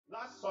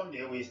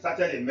Sunday, we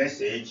started a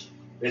message,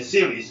 a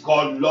series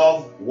called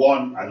Love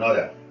One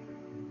Another.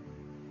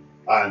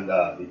 And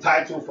the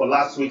title for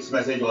last week's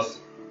message was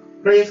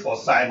Pray for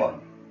Simon.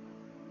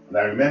 And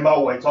I remember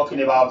we were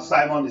talking about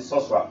Simon the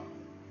sorcerer,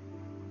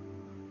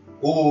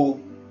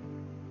 who,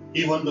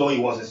 even though he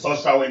was a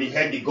sorcerer, when he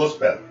heard the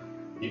gospel,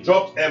 he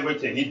dropped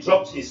everything. He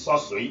dropped his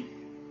sorcery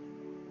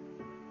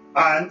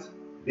and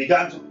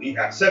he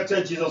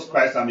accepted Jesus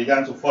Christ and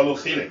began to follow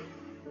Philip.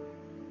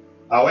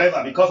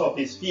 However, because of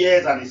his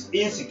fears and his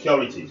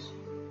insecurities,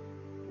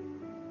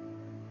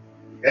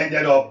 he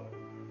ended up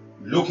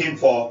looking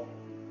for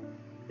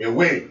a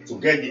way to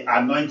get the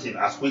anointing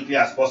as quickly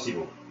as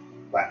possible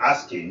by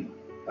asking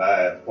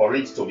for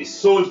it to be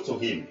sold to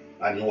him,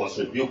 and he was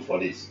rebuked for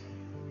this.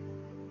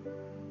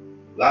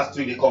 Last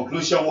week, the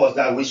conclusion was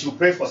that we should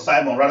pray for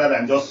Simon rather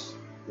than just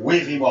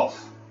wave him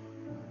off.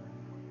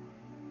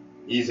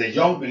 He's a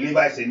young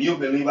believer, he's a new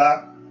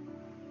believer.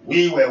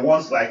 We were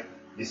once like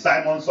the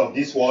Simons of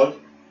this world,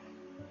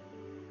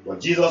 but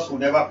Jesus will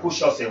never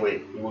push us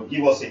away. He will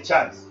give us a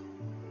chance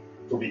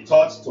to be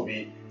taught, to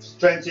be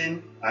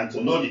strengthened, and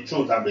to know the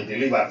truth and be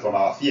delivered from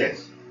our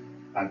fears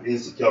and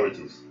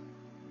insecurities.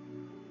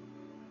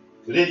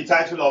 Today, the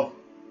title of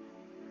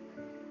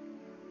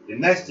the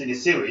next in the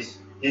series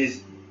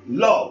is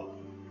Love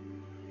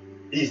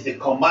is the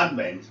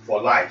Commandment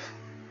for Life,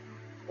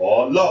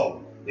 or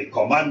Love, the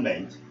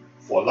Commandment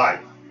for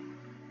Life.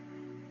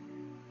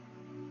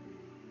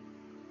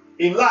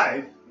 In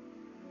life,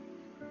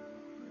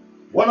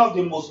 one of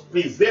the most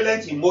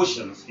prevalent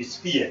emotions is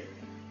fear.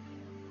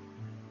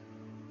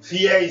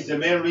 Fear is the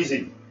main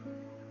reason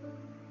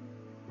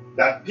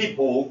that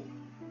people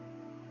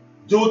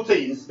do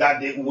things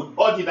that they would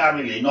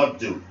ordinarily not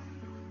do.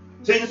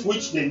 Things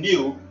which they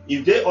knew,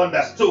 if they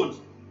understood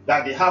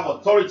that they have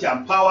authority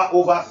and power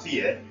over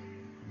fear,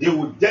 they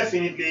would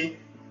definitely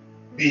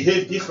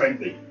behave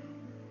differently.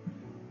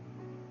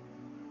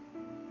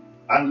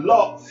 And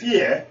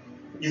fear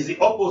is the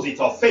opposite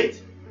of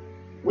faith.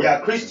 We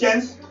are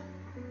Christians.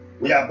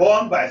 We are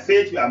born by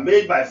faith. We are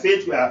made by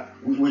faith.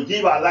 We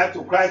give our life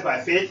to Christ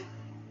by faith.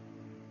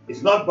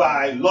 It's not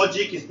by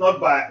logic. It's not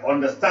by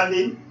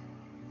understanding.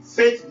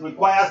 Faith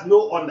requires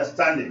no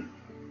understanding.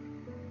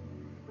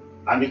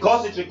 And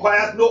because it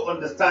requires no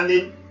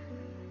understanding,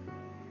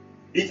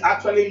 it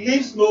actually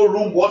leaves no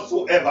room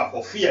whatsoever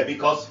for fear,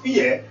 because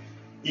fear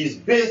is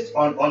based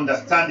on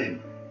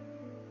understanding.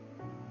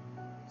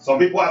 Some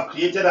people have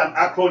created an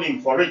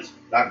acronym for it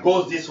that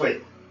goes this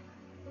way: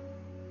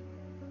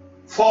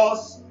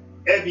 false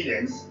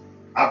evidence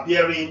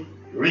appearing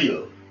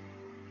real.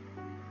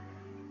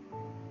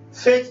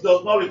 Faith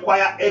does not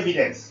require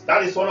evidence.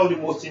 That is one of the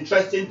most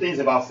interesting things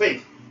about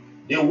faith.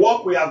 The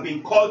work we have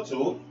been called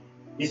to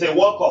is a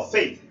work of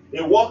faith,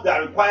 a work that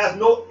requires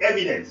no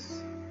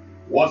evidence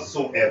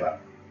whatsoever.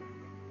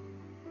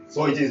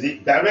 So it is the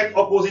direct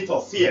opposite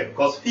of fear,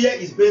 because fear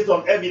is based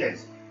on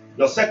evidence,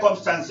 your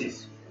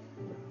circumstances,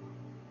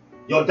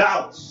 your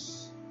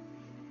doubts,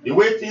 the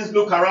way things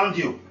look around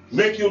you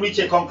make you reach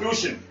a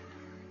conclusion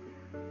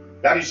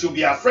that you should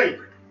be afraid.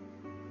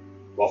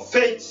 But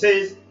faith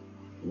says,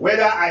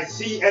 whether I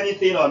see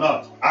anything or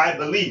not, I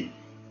believe.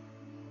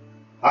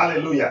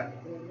 Hallelujah.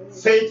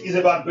 Faith is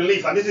about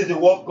belief, and this is the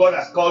work God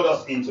has called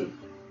us into.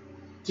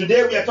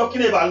 Today we are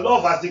talking about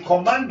love as the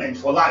commandment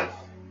for life.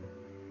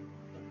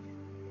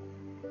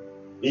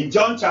 In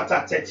John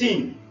chapter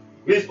 13,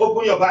 please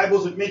open your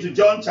Bibles with me to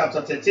John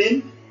chapter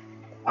 13,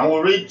 and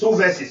we'll read 2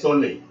 verses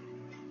only.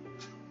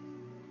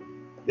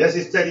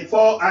 Verses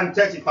 34 and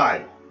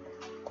 35.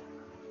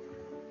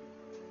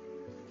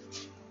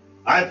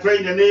 I pray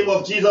in the name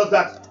of Jesus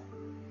that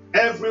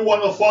every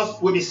one of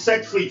us will be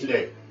set free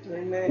today.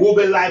 Amen. Will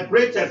be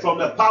liberated from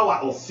the power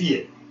of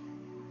fear.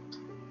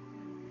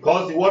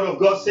 Because the word of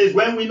God says,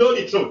 when we know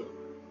the truth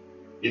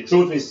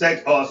will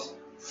set us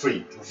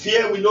free.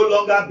 Fear will no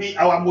longer be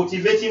our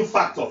motivating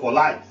factor for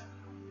life.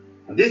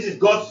 And this is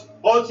God's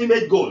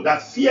ultimate goal,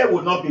 that fear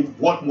will not be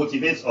what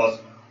motivates us,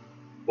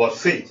 but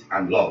faith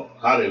and love.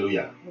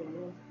 Hallelujah.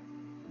 Amen.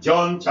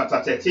 John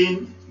chapter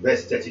 13,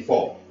 verse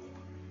 34.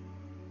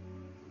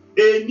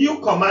 A new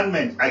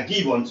commandment I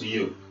give unto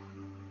you,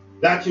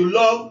 that you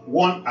love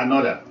one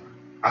another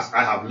as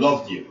I have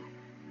loved you,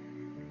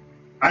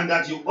 and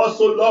that you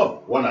also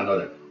love one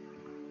another.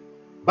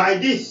 By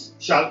this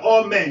shall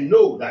all men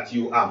know that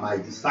you are my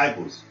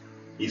disciples,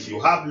 if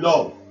you have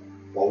love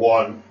for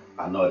one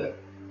another.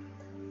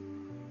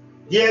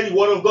 Here the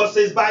word of God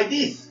says, by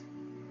this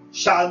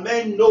shall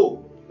men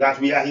know that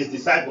we are his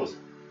disciples.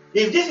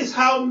 If this is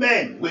how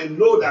men will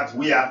know that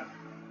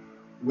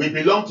we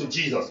belong to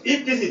Jesus,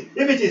 if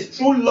it is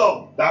true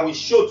love that we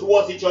show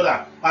towards each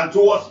other and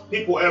towards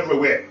people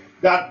everywhere,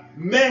 that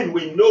men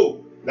will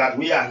know that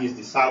we are his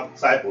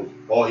disciples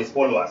or his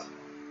followers,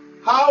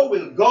 how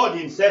will God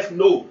himself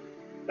know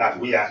that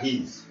we are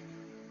his?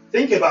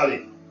 Think about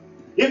it.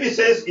 If he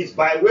says it's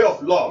by way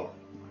of love,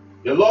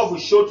 the love we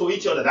show to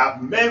each other,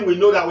 that men will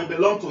know that we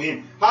belong to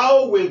him,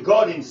 how will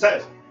God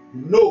himself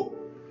know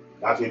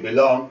that we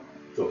belong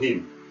to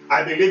him?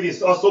 I believe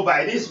it's also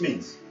by this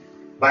means,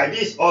 by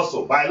this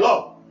also, by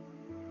love,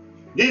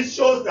 This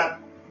shows that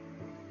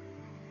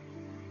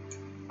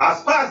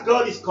as far as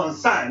God is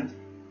concerned,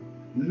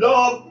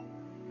 loving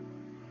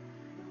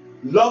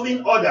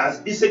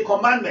others is a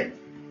commandment.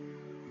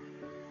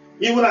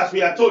 Even as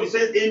we are told, it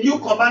says, a new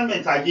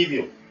commandment I give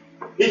you.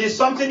 It is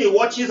something he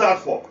watches out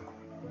for.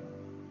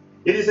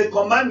 It is a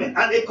commandment.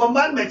 And a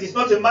commandment is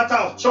not a matter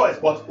of choice,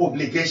 but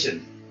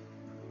obligation.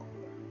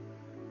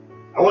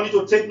 I want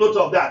you to take note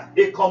of that.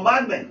 A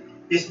commandment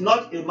is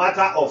not a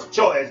matter of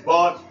choice,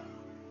 but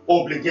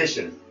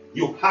obligation.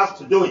 You have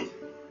to do it.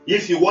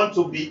 If you want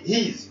to be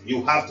his,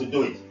 you have to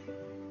do it.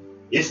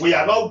 If we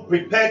are not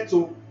prepared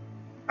to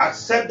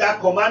accept that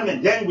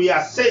commandment, then we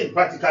are saying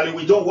practically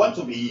we don't want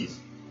to be his.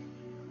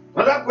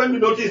 Another point we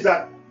notice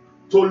that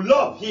to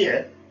love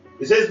here,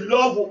 it says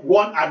love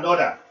one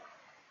another.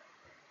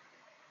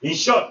 In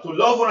short, to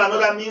love one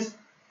another means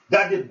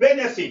that the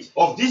benefit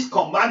of this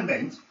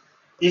commandment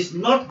is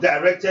not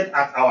directed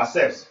at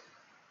ourselves,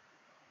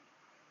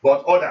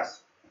 but others.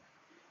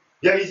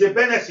 There is a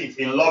benefit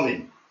in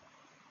loving.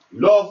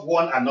 Love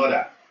one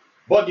another.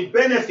 But the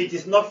benefit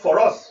is not for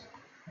us.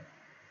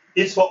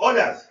 It's for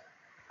others.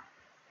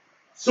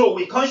 So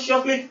we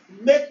consciously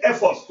make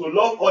efforts to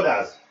love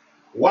others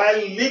while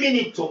leaving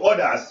it to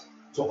others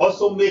to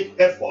also make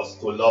efforts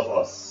to love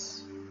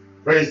us.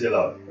 Praise the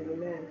Lord.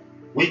 Amen.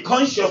 We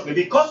consciously,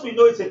 because we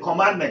know it's a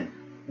commandment,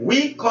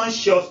 we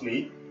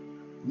consciously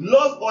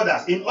love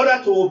others in order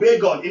to obey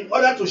God, in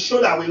order to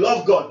show that we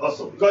love God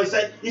also. Because he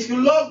said, if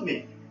you love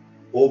me,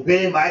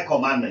 obey my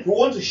commandment. We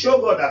want to show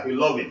God that we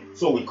love him.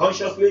 So we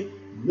consciously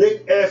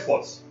make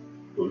efforts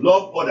to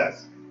love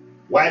others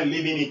while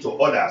leaving it to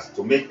others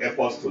to make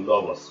efforts to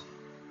love us.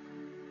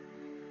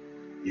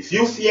 If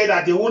you fear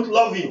that they won't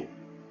love you,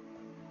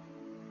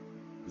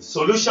 the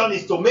solution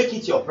is to make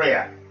it your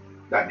prayer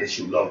that they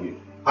should love you.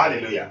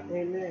 Hallelujah.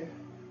 Amen.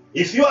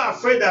 If you are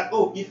afraid that,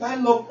 oh, if I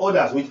love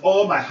others with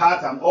all my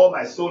heart and all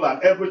my soul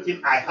and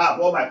everything I have,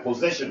 all my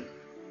possession,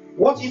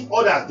 what if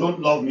others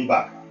don't love me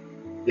back?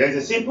 There is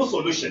a simple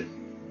solution.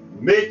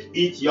 Make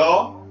it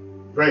your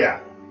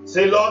prayer.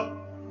 Say, Lord,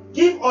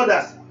 give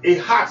others a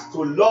heart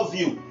to love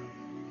you,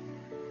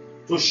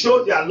 to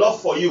show their love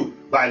for you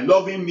by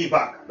loving me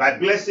back, by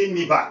blessing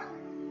me back,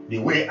 the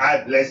way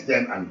I bless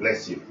them and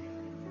bless you.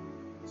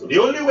 So the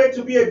only way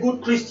to be a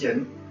good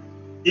Christian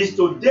is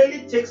to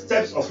daily take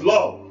steps of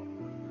love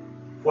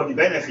for the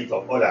benefit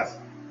of others.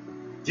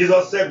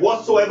 Jesus said,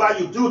 whatsoever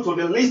you do to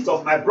the least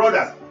of my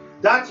brothers,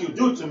 that you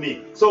do to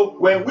me. So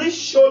when we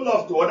show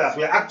love to others,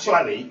 we're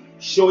actually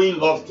showing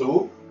love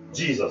to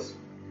Jesus.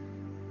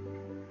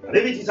 And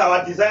if it is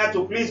our desire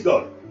to please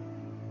God,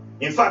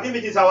 in fact, if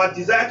it is our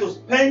desire to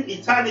spend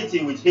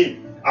eternity with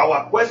him,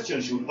 our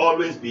question should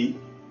always be,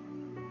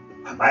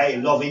 am I a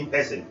loving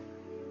person?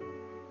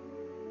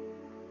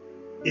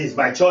 Is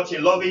my church a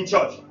loving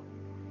church?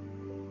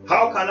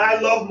 How can I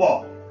love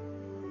more?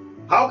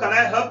 How can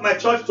I help my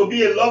church to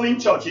be a loving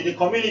church in the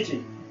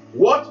community?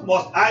 What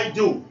must I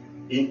do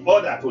in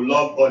order to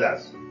love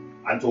others?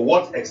 And to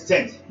what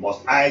extent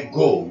must I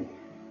go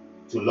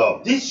to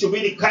love? This should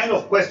be the kind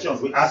of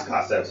questions we ask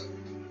ourselves.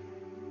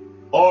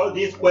 All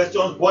these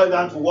questions boil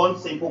down to one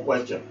simple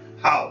question.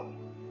 How?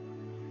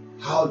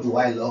 How do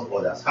I love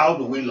others? How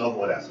do we love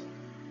others?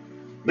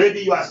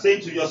 Maybe you are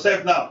saying to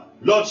yourself now,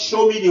 Lord,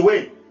 show me the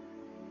way.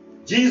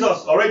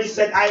 Jesus already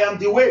said, I am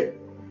the way.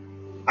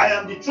 I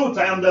am the truth.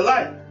 I am the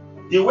life.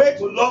 The way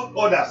to love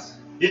others,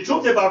 the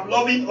truth about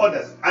loving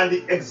others, and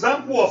the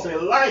example of a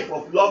life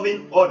of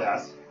loving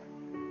others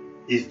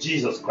is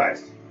Jesus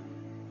Christ.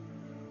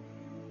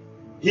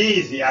 He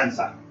is the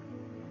answer.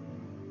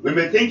 We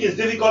may think it's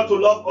difficult to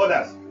love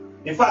others.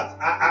 In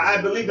fact, I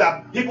believe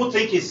that people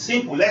think it's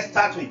simple. Let's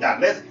start with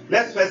that.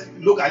 Let's first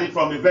look at it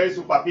from a very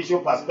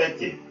superficial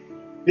perspective.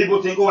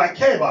 People think, oh, I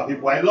care about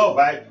people, I love,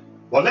 right?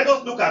 But let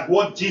us look at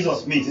what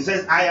Jesus means. He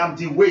says, I am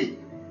the way.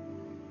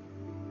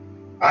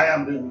 I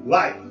am the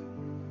life.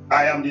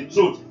 I am the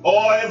truth.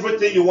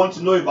 Everything you want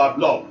to know about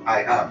love,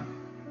 I am.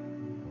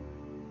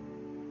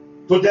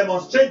 To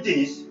demonstrate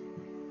this,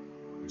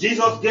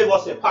 Jesus gave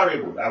us a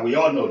parable that we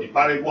all know, the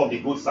parable of the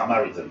Good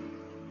Samaritan.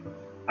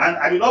 And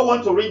I do not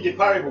want to read the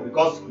parable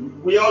because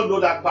we all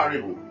know that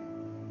parable.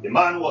 The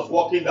man was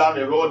walking down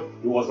the road,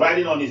 he was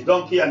riding on his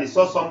donkey and he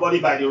saw somebody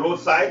by the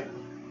roadside,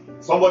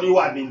 somebody who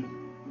had been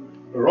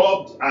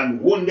robbed and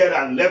wounded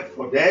and left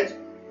for dead.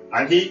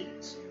 And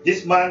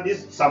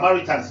this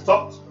Samaritan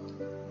stopped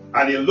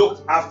and he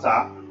looked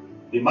after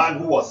the man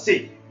who was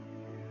sick.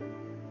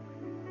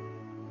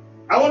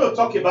 I want to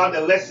talk about the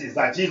lessons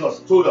that Jesus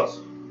told us,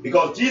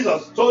 because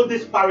Jesus told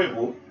this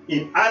parable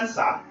in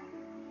answer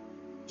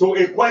to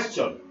a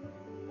question,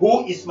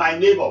 who is my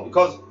neighbor?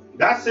 Because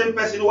that same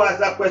person who asked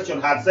that question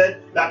had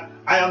said that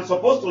I am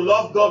supposed to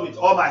love God with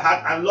all my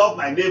heart and love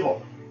my neighbor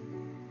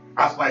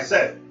as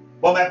myself.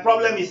 But my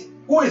problem is,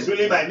 who is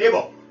really my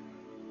neighbor?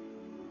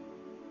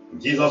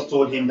 Jesus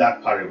told him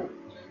that parable.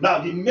 Now,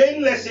 the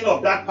main lesson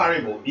of that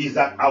parable is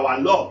that our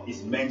love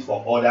is meant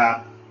for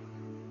other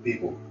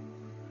people.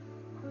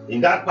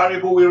 In that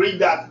parable, we read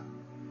that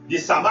the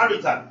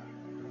Samaritan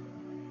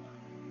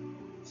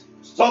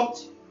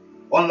stopped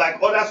unlike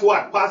others who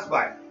had passed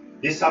by.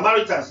 The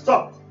Samaritan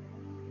stopped.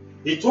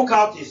 He took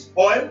out his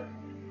oil.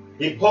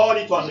 He poured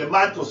it on the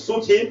man to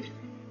soothe him.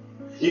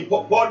 He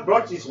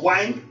brought his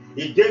wine.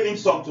 He gave him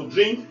some to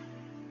drink.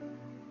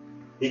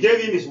 He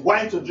gave him his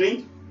wine to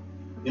drink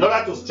in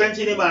order to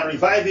strengthen him and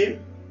revive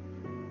him.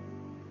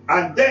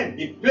 And then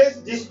he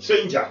placed this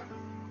stranger,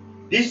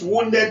 this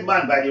wounded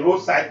man by the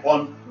roadside,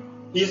 on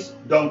his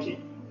donkey.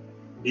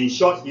 In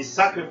short, he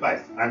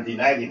sacrificed and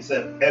denied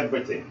himself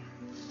everything.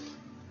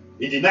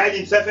 He denied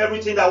himself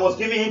everything that was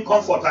giving him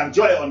comfort and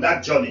joy on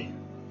that journey.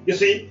 You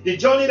see, the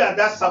journey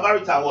that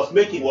Samaritan was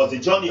making was the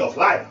journey of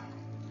life.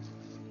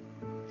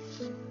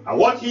 And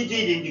what he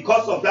did in the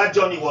course of that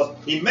journey was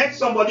he met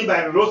somebody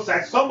by the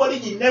roadside, somebody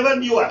he never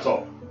knew at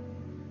all.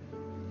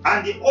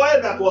 And the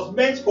oil that was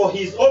meant for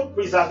his own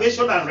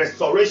preservation and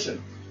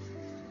restoration,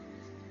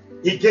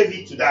 he gave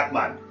it to that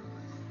man.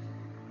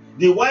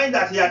 The wine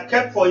that he had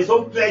kept for his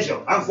own pleasure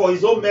and for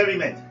his own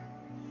merriment,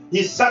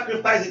 he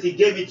sacrificed it, he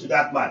gave it to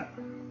that man.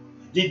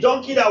 The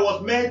donkey that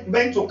was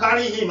meant to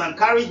carry him and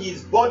carry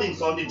his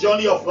burdens on the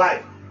journey of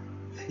life,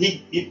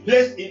 he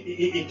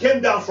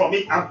came down from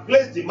it and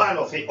placed the man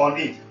on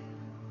it.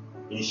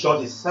 In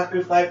short, he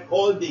sacrificed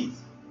all these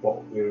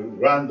for a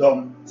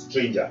random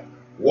stranger,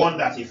 one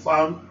that he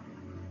found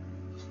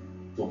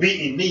to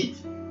be in need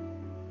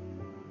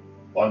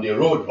on the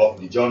road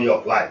of the journey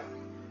of life.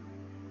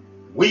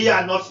 We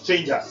are not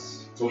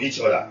strangers to each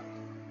other,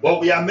 but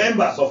we are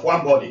members of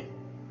one body.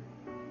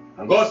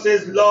 And God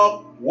says,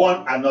 love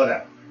one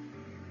another.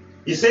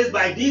 He says,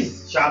 by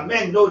this shall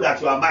men know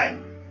that you are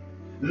mine.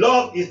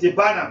 Love is the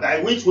banner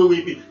by which we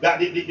will be, that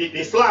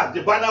the flag,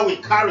 the banner we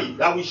carry,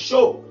 that we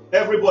show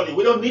everybody.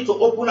 We don't need to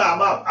open our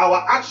mouth.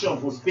 Our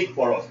actions will speak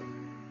for us.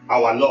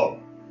 Our love.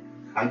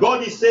 And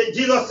God is saying,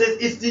 Jesus says,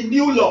 it's the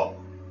new law.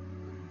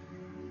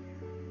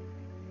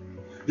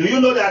 Do you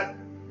know that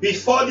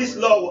before this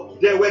law,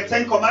 there were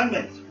 10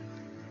 commandments?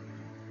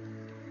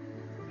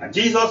 And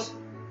Jesus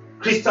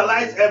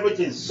crystallized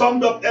everything,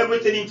 summed up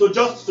everything into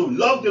just to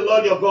love the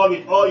Lord your God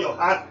with all your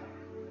heart,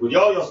 with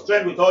all your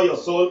strength, with all your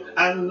soul,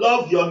 and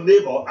love your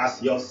neighbor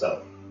as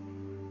yourself.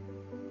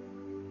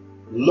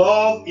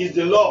 Love is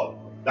the law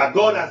that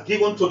God has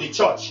given to the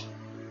church,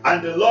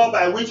 and the law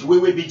by which we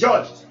will be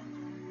judged.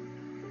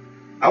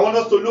 I want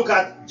us to look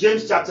at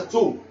James chapter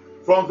 2,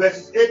 from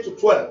verses 8 to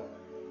 12.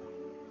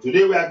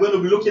 Today we are going to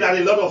be looking at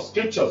a lot of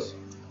scriptures.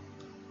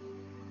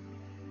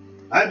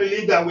 I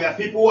believe that we are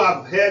people who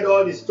have heard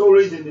all the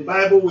stories in the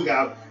Bible.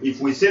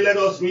 If we say, let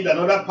us read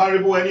another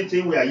parable,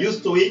 anything, we are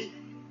used to it.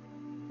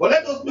 But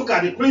let us look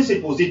at the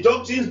principles, the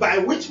doctrines by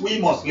which we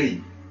must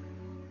live.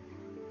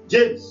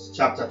 James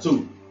chapter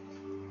 2.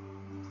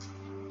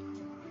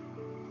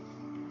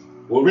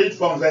 We'll read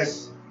from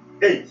verse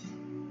 8.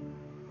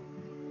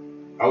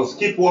 I will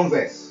skip one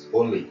verse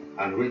only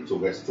and read to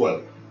verse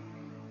 12.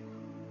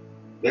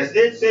 Verse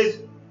 8 says,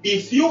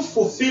 if you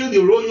fulfill the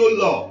royal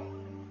law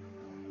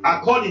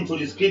according to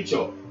the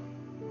scripture,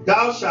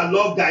 thou shalt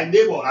love thy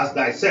neighbor as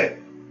thyself,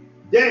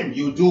 then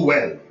you do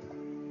well.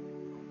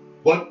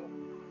 But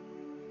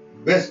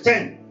verse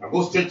 10, I'll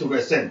go straight to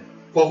verse 10.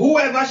 For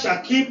whoever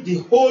shall keep the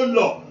whole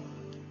law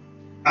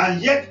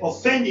and yet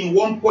offend in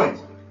one point,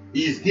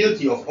 he is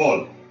guilty of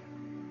all.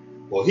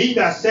 For he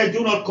that said,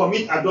 do not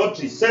commit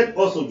adultery, said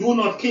also, do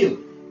not kill.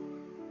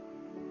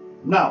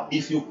 Now,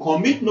 if you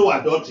commit no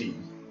adultery,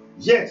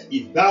 yet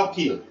if thou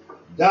kill,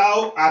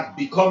 thou art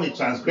become a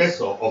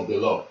transgressor of the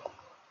law.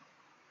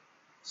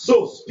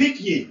 So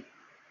speak ye,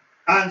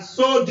 and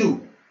so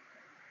do,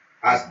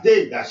 as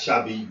they that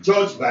shall be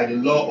judged by the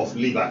law of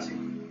liberty.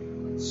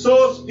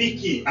 So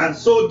speak ye, and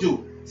so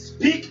do.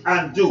 Speak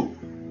and do.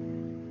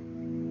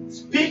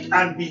 Speak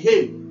and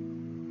behave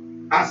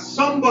as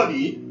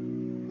somebody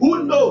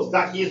who knows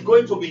that he is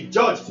going to be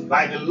judged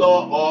by the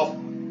law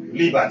of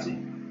liberty.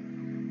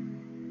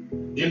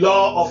 The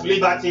law of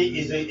liberty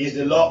is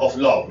the law of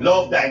love.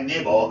 Love thy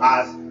neighbor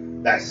as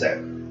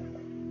thyself.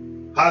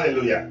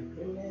 Hallelujah.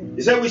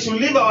 He said we should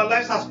live our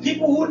lives as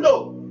people who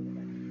know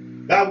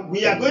that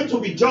we are going to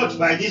be judged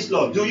by this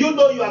law. Do you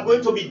know you are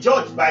going to be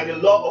judged by the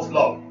law of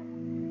love?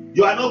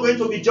 You are not going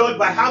to be judged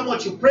by how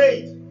much you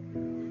prayed.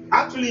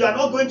 Actually, you are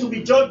not going to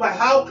be judged by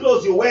how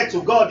close you were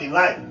to God in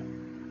life.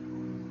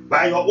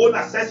 By your own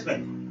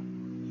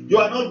assessment. You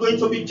are not going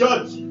to be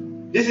judged.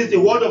 This is the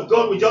word of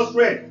God we just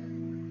read.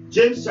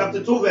 James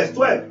chapter 2 verse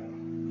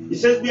 12. It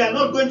says we are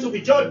not going to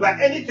be judged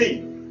by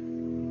anything,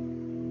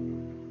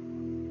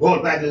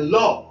 but by the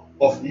law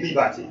of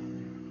liberty.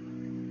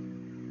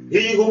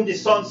 He whom the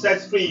Son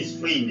sets free is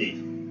free indeed.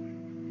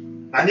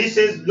 And he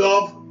says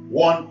love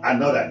one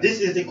another. This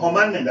is the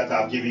commandment that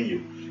I have given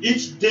you.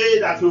 Each day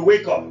that we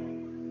wake up,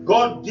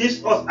 God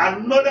gives us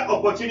another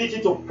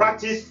opportunity to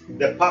practice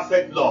the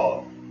perfect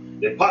law.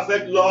 The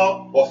perfect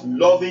law of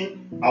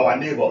loving our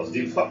neighbors.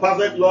 The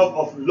perfect love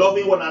of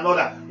loving one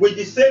another with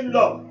the same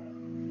love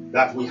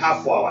that we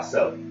have for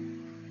ourselves.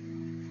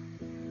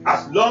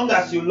 As long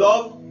as you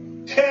love,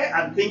 care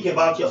and think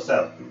about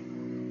yourself,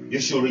 you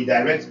should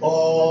redirect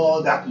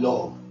all that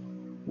love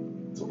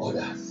to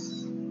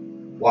others.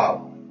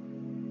 Wow.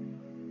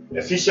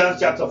 Ephesians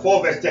chapter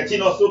 4 verse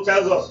 13 also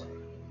tells us,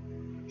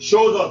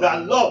 shows us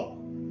that love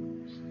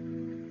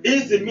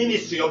is the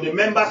ministry of the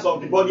members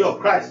of the body of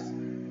Christ.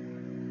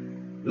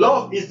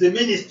 Love is the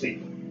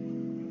ministry.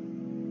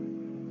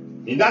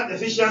 In that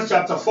Ephesians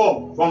chapter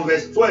 4 from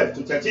verse 12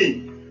 to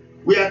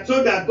 13, we are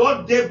told that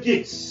God gave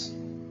gifts.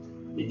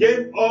 He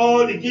gave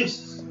all the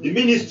gifts, the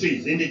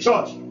ministries in the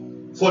church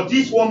for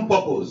this one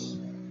purpose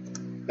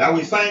that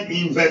we find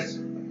in verse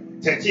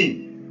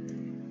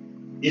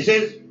 13. It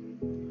says,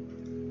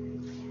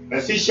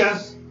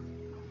 Ephesians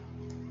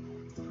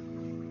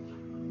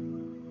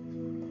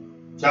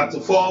chapter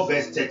 4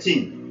 verse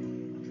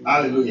 13.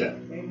 Hallelujah.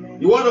 Amen.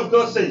 The word of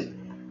God says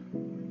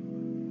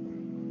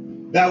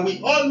that we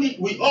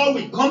all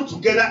will come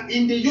together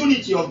in the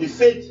unity of the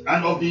faith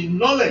and of the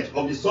knowledge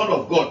of the Son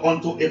of God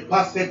unto a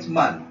perfect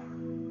man,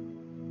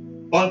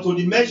 unto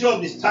the measure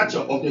of the stature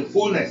of the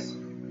fullness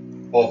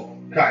of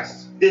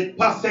Christ. A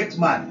perfect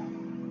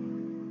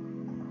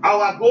man.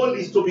 Our goal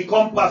is to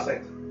become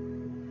perfect.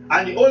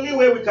 And the only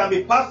way we can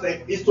be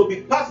perfect is to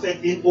be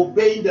perfect in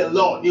obeying the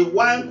law,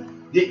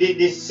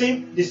 the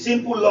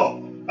simple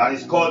law that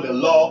is called the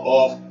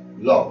law of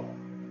love.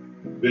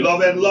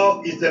 Beloved,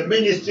 love is the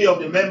ministry of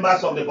the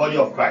members of the body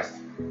of Christ.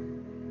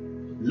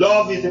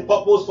 Love is the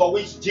purpose for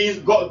which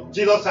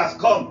Jesus has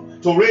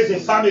come to raise a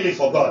family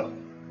for God.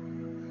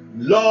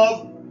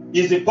 Love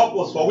is the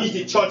purpose for which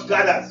the church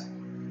gathers.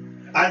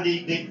 And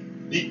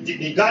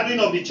the gathering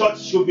of the church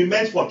should be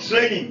meant for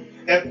training,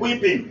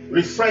 equipping,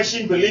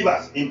 refreshing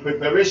believers in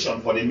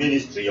preparation for the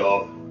ministry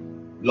of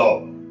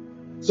love.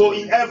 So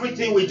in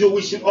everything we do,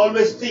 we should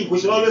always think, we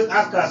should always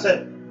ask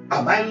ourselves,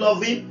 am I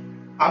loving?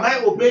 Am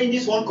I obeying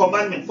this one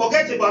commandment?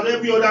 Forget about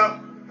every other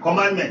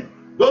commandment.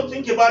 Don't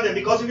think about them,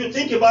 because if you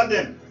think about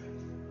them,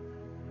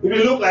 it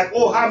will look like,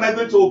 oh, how am I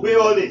going to obey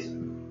all this?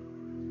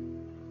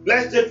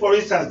 Let's take, for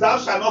instance, thou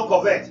shalt not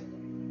covet.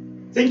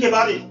 Think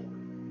about it.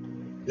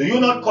 Do you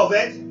not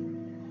covet?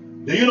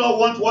 Do you not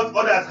want what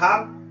others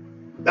have?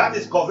 That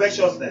is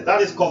covetousness.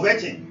 That is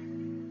coveting.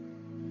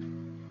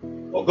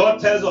 But God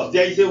tells us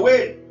there is a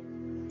way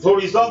to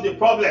resolve the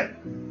problem.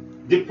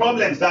 The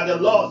problems that the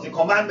laws, the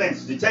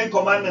commandments, the 10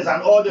 commandments,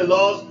 and all the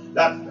laws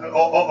that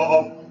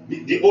of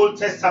the Old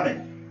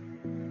Testament,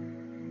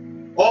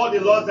 all the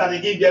laws that they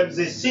give, there is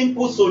a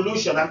simple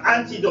solution, an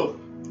antidote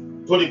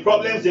to the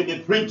problems they may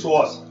bring to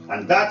us.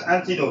 And that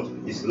antidote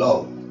is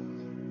love.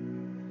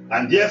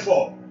 And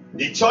therefore,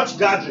 the church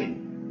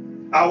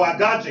gathering, our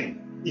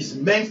gathering, is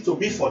meant to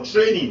be for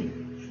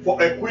training,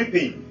 for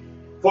equipping,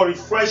 for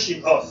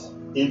refreshing us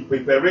in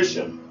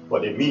preparation for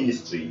the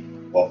ministry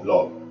of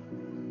love.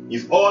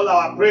 If all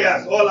our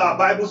prayers, all our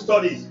Bible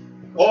studies,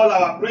 all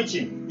our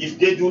preaching, if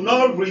they do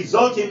not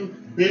result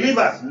in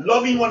believers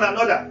loving one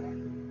another,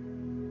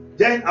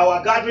 then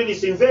our gathering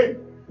is in vain,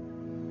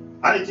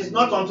 and it is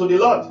not unto the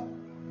Lord.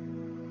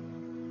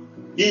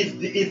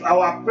 If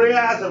our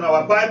prayers and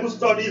our Bible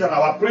studies and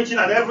our preaching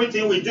and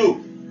everything we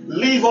do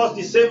leave us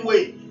the same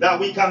way, that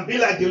we can be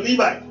like the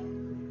Levite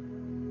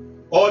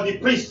or the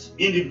priest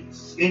in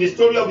the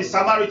story of the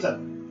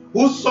Samaritan,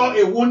 who saw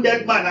a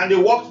wounded man and they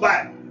walked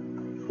by,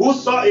 who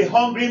saw a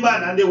hungry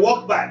man and they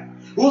walked by,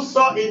 who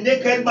saw a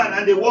naked man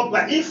and they walked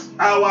by. If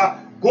our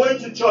going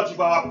to church, if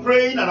our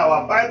praying and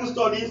our Bible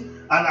studies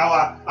and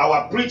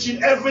our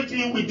preaching,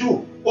 everything we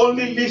do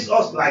only leaves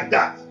us like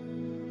that,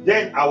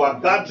 then our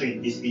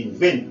gathering is in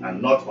vain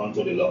and not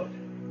unto the Lord.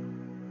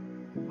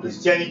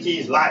 Christianity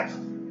is life,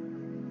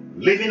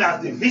 living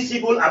as the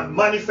visible and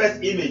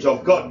manifest image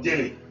of God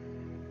daily,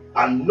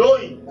 and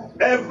knowing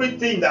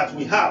everything that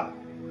we have,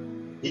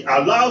 He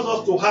allows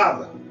us to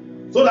have,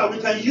 so that we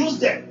can use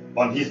them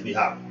on His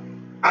behalf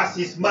as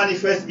His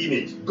manifest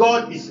image.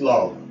 God is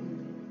love.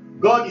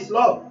 God is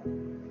love.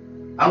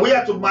 And we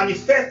are to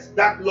manifest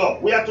that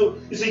love. We are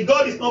to, you see,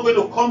 God is not going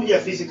to come here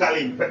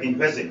physically in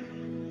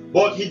person,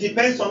 but He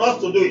depends on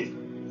us to do it.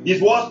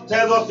 His word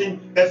tells us in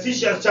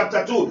Ephesians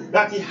chapter 2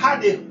 that He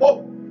had a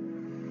hope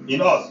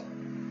in us.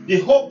 The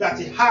hope that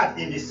He had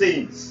in the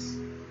saints.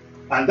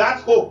 And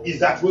that hope is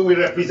that we will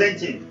represent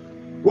Him.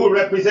 We will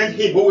represent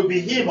Him. We will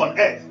be Him on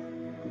earth.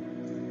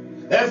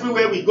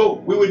 Everywhere we go,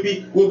 we will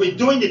be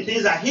doing the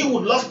things that He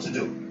would love to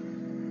do.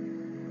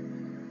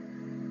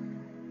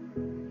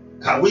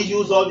 Can we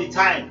use all the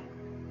time,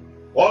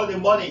 all the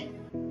money,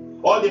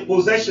 all the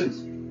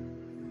possessions,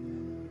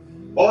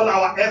 all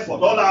our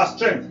effort, all our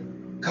strength?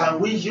 Can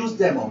we use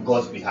them on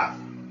God's behalf?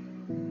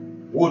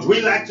 Would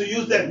we like to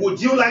use them? Would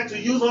you like to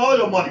use all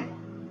your money,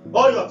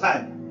 all your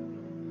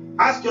time?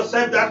 Ask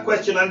yourself that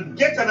question and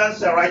get an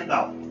answer right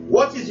now.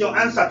 What is your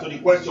answer to the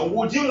question?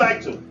 Would you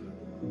like to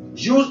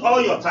use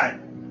all your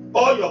time,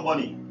 all your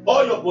money,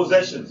 all your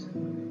possessions,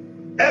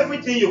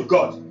 everything you've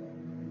got?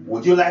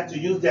 Would you like to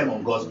use them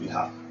on God's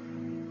behalf?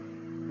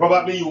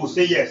 Probably you will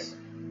say yes.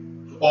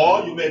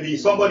 Or you may be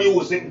somebody who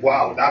will say,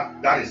 wow,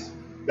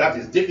 that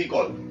is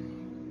difficult.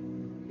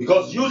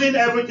 Because using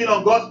everything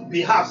on God's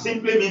behalf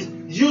simply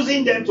means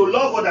using them to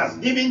love others,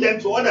 giving them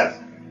to others.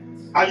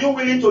 Are you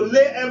willing to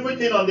lay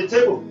everything on the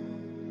table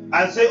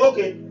and say,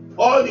 okay,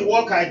 all the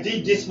work I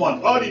did this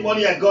month, all the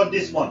money I got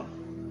this month,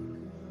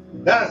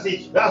 That's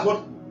it. That's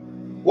what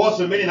was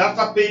remaining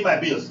after paying my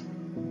bills.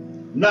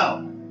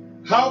 Now,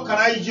 how can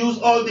I use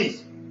all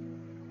this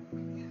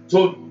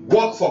to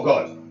work for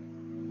God?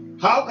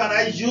 How can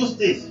I use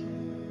this?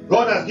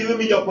 God has given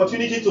me the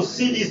opportunity to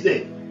see this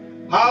day.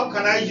 How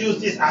can I use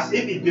this as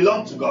if it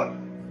belonged to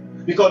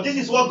God? Because this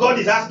is what God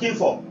is asking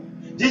for.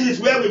 This is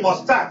where we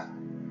must start.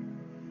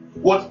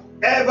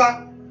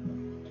 Whatever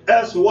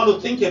else you want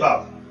to think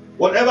about,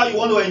 whatever you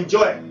want to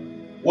enjoy,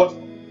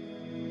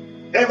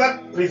 whatever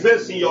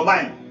prevails in your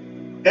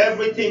mind,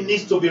 everything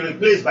needs to be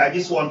replaced by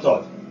this one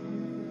thought.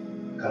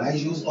 Can I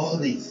use all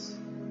this?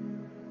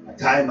 My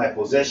time, my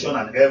possession,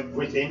 and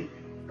everything,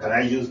 can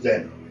I use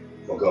them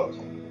for God?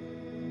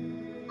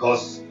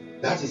 Because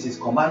that is His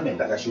commandment,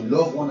 that I should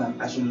love one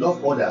and I should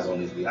love others on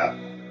His behalf.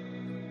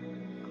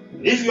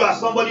 If you are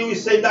somebody who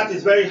is saying that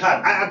is very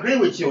hard, I agree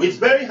with you, it's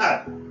very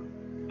hard.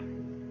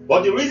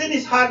 But the reason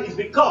it's hard is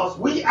because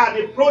we are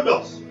the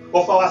products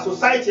of our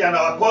society and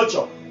our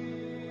culture.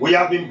 We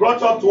have been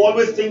brought up to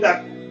always think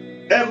that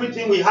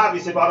everything we have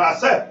is about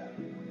ourselves.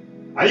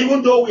 And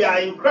even though we are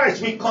in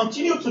Christ, we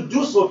continue to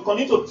do so,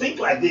 continue to think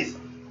like this.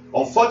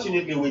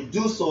 Unfortunately, we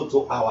do so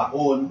to our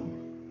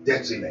own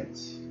detriment.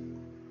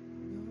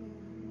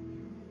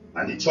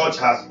 And the church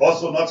has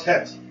also not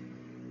helped.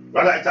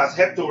 Rather, it has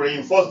helped to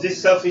reinforce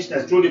this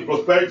selfishness through the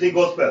prosperity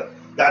gospel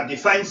that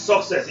defines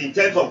success in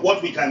terms of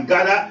what we can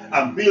gather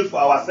and build for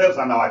ourselves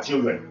and our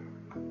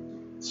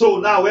children. So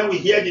now when we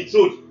hear the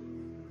truth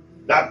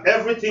that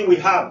everything we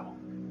have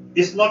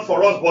is not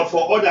for us but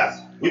for others,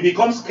 we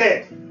become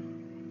scared.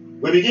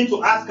 We begin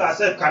to ask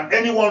ourselves, can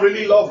anyone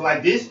really love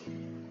like this?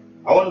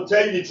 I want to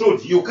tell you the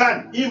truth. You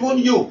can. Even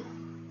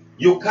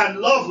you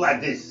can love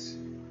like this.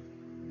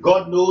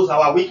 God knows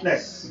our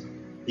weakness.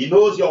 He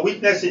knows your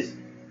weaknesses.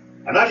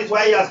 And that is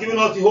why He has given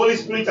us the Holy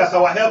Spirit as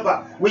our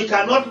helper. We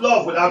cannot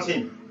love without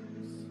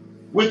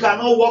Him. We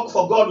cannot work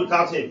for God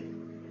without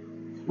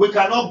Him. We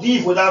cannot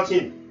give without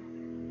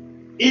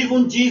Him.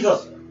 Even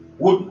Jesus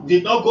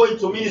did not go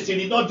into ministry,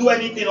 did not do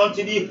anything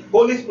until the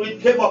Holy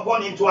Spirit came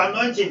upon Him to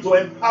anoint Him, to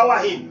empower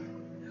Him.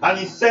 And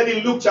He said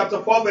in Luke chapter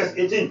 4 verse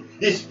 18,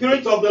 the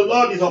Spirit of the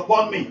Lord is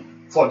upon me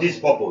for this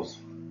purpose,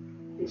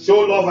 to show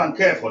love and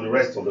care for the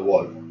rest of the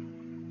world.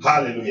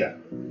 Hallelujah.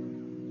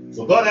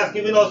 So God has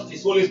given us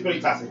His Holy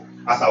Spirit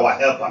as our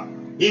helper.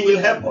 He will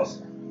help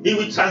us. He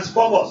will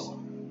transform us.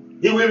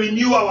 He will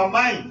renew our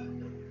mind.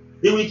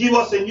 He will give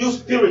us a new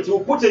spirit. He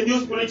will put a new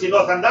spirit in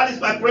us. And that is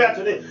my prayer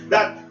today,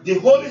 that the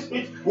Holy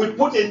Spirit will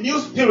put a new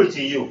spirit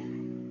in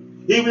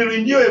you. He will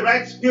renew a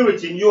right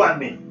spirit in you and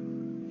me.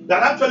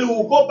 That actually we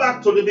will go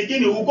back to the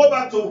beginning. We will go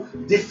back to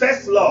the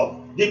first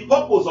love, the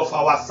purpose of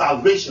our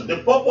salvation, the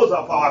purpose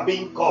of our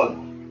being called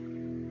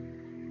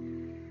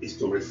is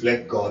to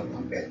reflect God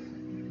on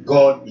earth.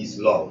 God is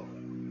love.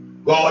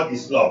 God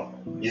is love.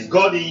 Is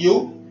God in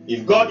you?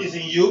 If God is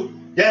in you,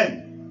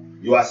 then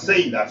you are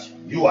saying that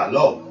you are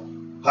love.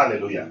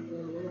 Hallelujah.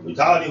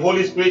 Without the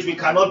Holy Spirit, we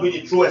cannot be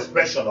the true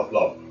expression of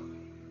love.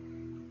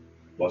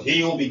 But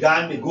He who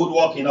began the good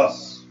work in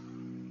us,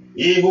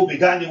 He who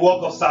began the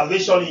work of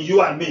salvation in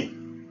you and me,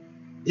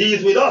 He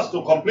is with us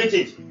to complete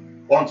it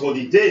until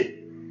the day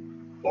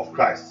of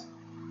Christ.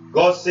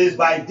 God says,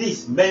 by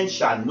this men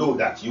shall know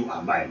that you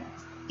are mine,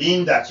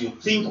 in that you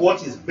think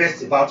what is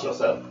best about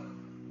yourself.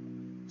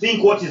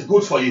 Think what is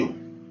good for you.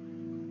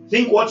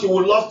 Think what you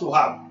would love to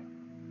have.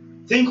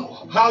 Think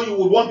how you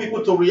would want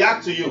people to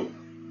react to you.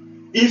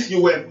 If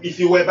you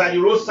were by the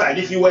roadside,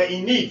 if you were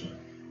in need,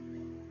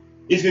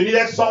 if you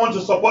needed someone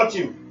to support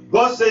you.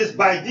 God says,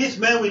 by this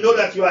men we know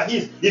that you are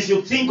His. If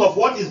you think of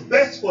what is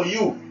best for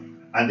you,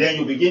 and then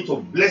you begin to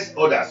bless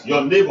others,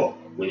 your neighbor,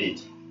 with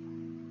it.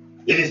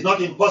 It is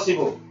not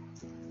impossible.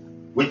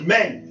 With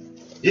men,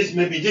 this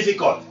may be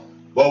difficult,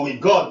 but with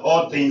God,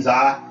 all things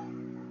are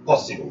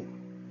possible.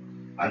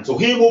 And to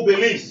him who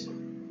believes,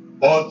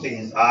 all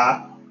things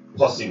are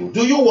possible.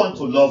 Do you want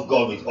to love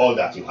God with all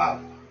that you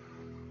have?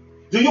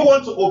 Do you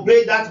want to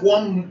obey that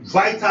one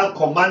vital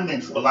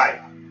commandment for life,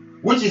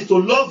 which is to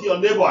love your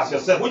neighbor as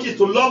yourself, which is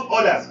to love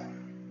others,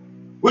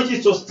 which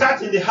is to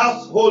start in the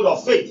household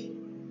of faith,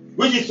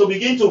 which is to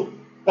begin to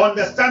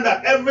understand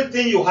that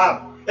everything you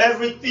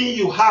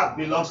have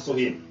belongs to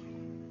Him,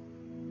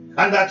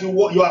 and that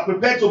you are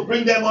prepared to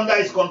bring them under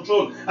His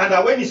control, and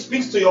that when He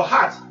speaks to your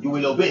heart, you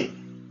will obey.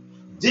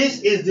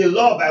 This is the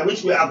law by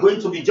which we are going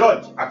to be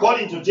judged,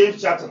 according to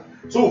James chapter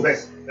 2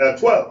 verse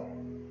 12.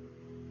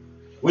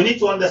 We need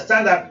to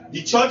understand that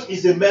the church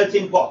is a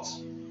melting pot.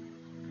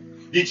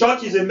 The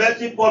church is a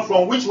melting pot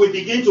from which we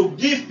begin to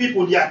give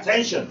people the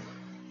attention,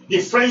 the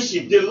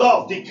friendship, the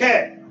love, the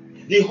care,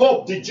 the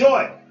hope, the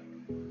joy,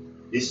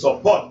 the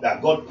support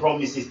that God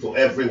promises to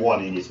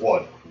everyone in His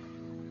word.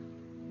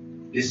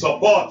 The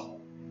support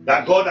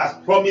that God has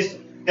promised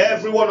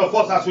every one of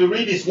us as we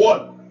read His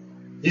word.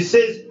 He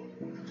says,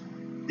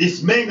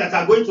 it's men that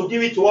are going to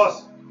give it to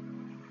us.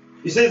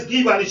 He says,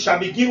 give and it shall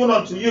be given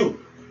unto you.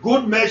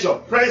 Good measure,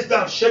 pressed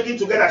down, shaken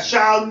together,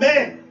 shall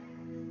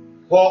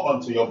men pour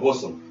unto your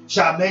bosom.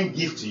 Shall men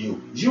give to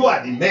you. You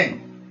are the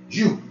men.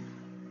 You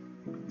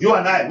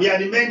and I, we are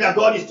the men that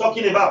God is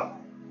talking about.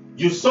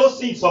 You sow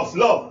seeds of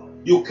love.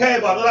 You care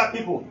about other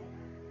people.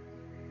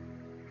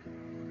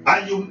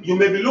 And you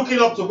may be looking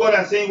up to God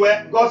and saying,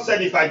 well, God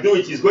said if I do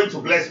it, He's going to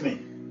bless me.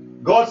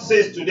 God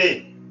says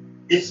today,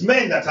 it's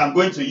men that I'm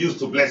going to use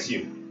to bless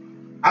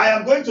you. I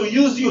am going to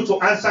use you to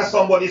answer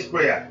somebody's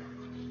prayer.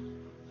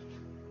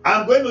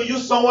 I'm going to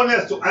use someone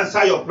else to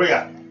answer your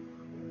prayer.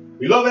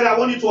 Beloved, I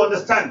want you to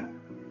understand,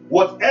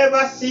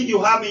 whatever seed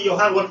you have in your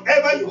hand,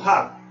 whatever you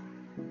have,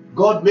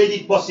 God made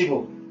it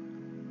possible.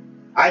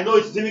 I know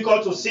it's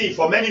difficult to see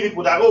for many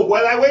people that, oh,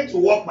 well, I went to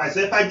work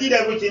myself. I did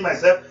everything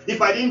myself.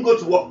 If I didn't go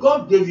to work,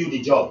 God gave you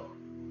the job.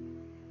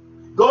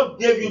 God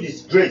gave you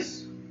this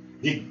grace,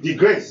 the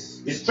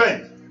grace, the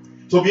strength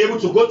to be able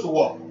to go to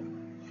work.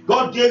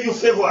 God gave you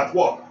favor at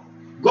work.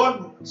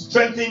 God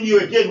strengthened you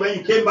again when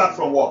you came back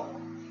from work.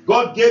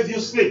 God gave you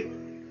sleep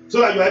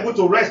so that you're able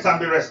to rest and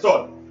be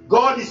restored.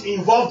 God is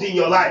involved in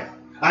your life.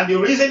 And the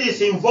reason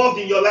He's involved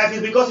in your life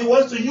is because He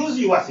wants to use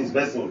you as His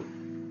vessel.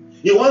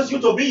 He wants you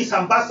to be His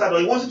ambassador.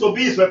 He wants you to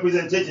be His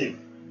representative.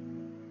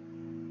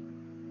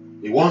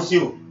 He wants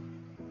you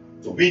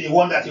to be the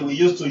one that He will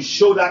use to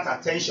show that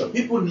attention.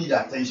 People need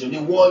attention.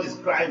 The world is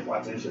crying for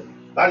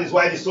attention. That is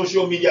why the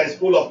social media is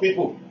full of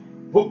people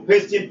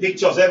pasting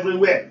pictures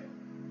everywhere,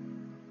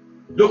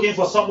 looking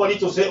for somebody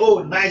to say, oh,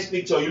 nice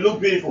picture, you look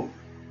beautiful.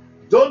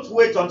 Don't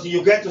wait until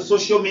you get to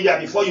social media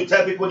before you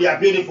tell people they are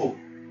beautiful.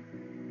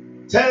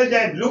 Tell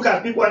them, look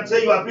at people and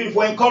say you are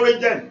beautiful,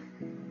 encourage them.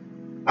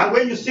 And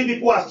when you see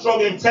people are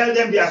struggling, tell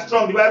them they are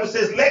strong. The Bible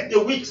says, let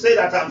the weak say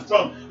that I'm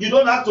strong. You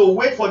don't have to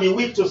wait for the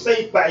weak to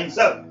say it by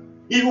himself.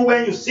 Even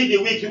when you see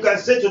the weak, you can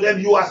say to them,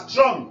 you are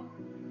strong,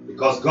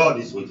 because God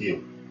is with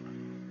you.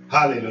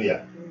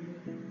 Hallelujah.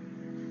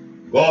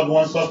 God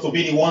wants us to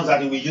be the ones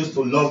that He will use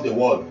to love the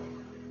world,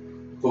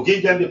 to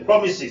give them the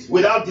promises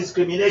without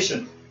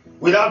discrimination,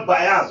 without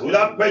bias,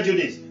 without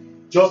prejudice,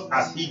 just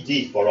as He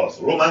did for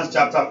us. Romans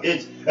chapter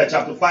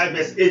 5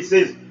 verse 8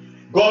 says,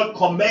 God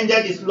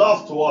commended His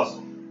love to us,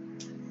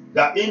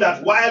 that in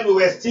that while we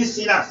were still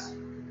sinners,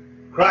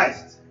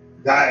 Christ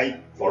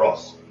died for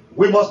us.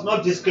 We must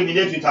not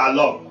discriminate with our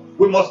love.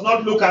 We must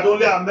not look at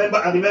only our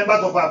member and the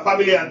members of our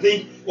family and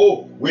think,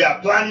 oh, we are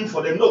planning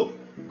for them. No.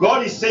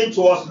 God is saying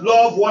to us,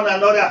 love one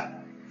another.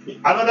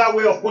 Another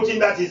way of putting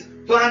that is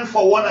plan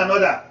for one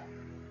another.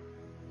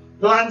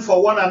 Plan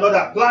for one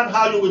another. Plan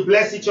how you will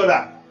bless each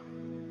other.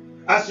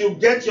 As you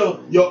get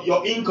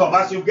your income,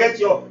 as you get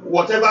your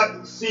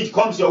whatever seed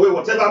comes your way,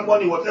 whatever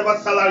money, whatever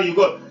salary you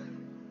got,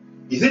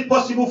 is it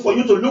possible for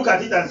you to look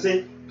at it and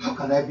say, how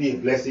can I be a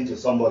blessing to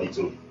somebody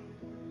too?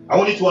 I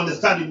want you to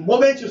understand, the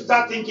moment you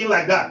start thinking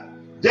like that,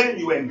 then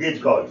you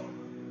engage God.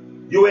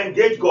 You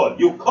engage God.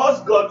 You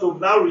cause God to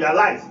now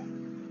realize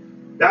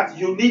that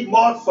you need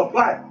more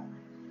supply.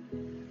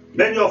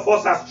 Many of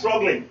us are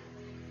struggling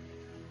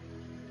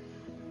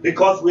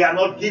because we are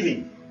not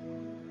giving.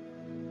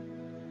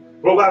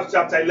 Proverbs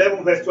chapter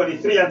 11 verse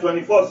 23 and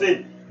 24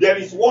 says, there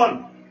is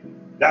one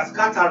that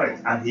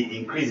scattereth and he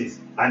increases,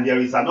 and there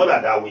is another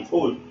that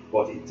withholds,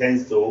 but it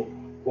tends to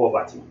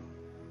poverty.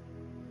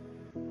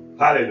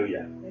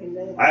 Hallelujah.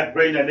 Amen. I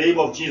pray in the name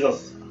of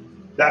Jesus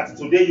that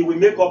today you will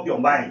make up your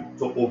mind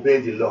to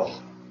obey the law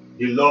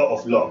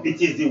of love.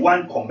 It is the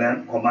one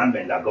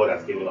commandment that God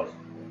has given us.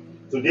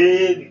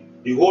 Today,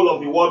 the whole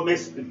of the world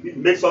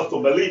makes us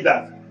to believe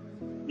that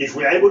if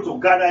we are able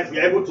to gather, if we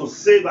are able to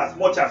save as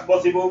much as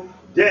possible,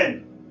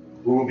 then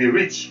we will be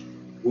rich.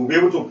 We will be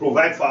able to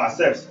provide for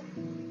ourselves.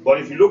 But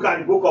if you look at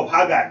the book of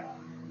Haggai,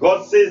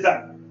 God says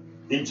that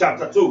in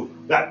chapter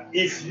 2, that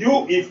if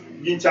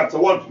in chapter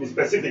 1 to be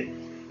specific,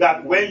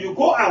 that when you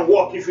go and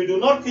work, if you do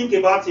not think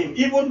about Him,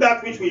 even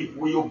that which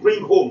will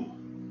bring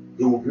home,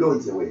 He will blow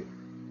it away.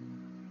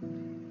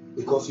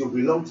 Because you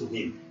belong to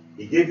Him.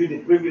 He gave you the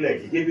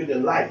privilege, He gave you the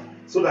life,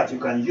 so that you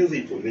can use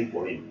it to live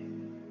for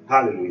Him.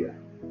 Hallelujah.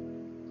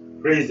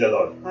 Praise the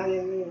Lord.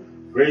 Hallelujah.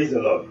 Praise the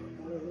Lord.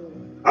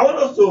 Hallelujah. I want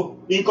us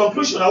to, in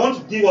conclusion, I want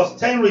to give us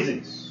 10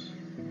 reasons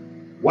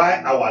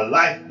why our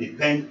life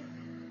depends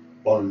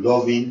on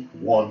loving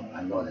one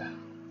another.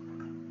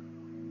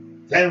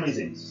 10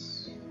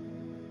 reasons.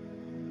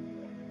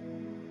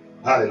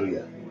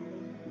 Hallelujah.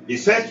 The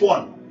first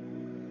one,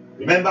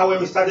 remember when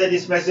we started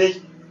this message?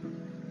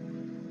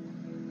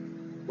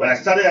 When I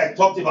started, I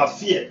talked about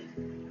fear.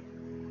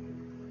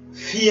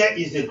 Fear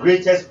is the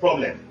greatest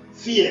problem.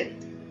 Fear,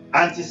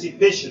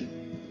 anticipation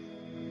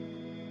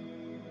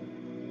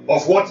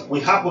of what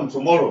will happen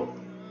tomorrow.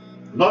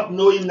 Not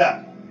knowing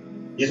that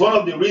is one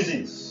of the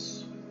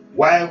reasons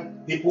why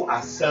people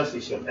are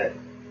selfish on earth.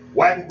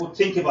 Why people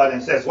think about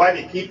themselves. Why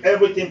they keep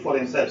everything for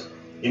themselves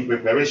in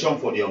preparation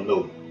for the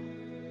unknown.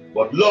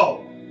 But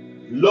love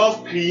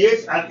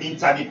creates an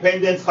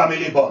interdependent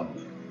family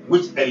bond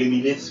which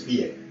eliminates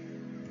fear.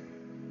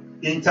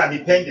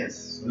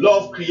 Interdependence.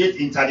 Love creates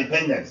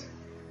interdependence.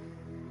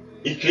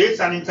 It creates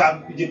an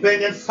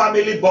interdependent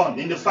family bond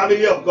in the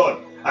family of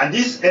God. And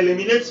this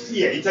eliminates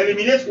fear. It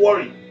eliminates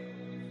worry.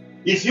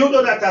 If you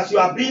know that as you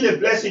are being a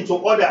blessing to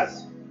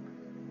others,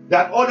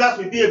 that others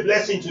will be a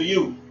blessing to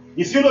you.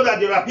 If you know that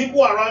there are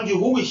people around you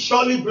who will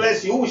surely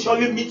bless you, who will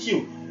surely meet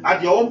you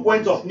at your own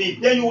point of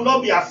need, then you will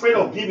not be afraid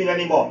of giving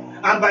anymore.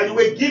 And by the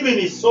way, giving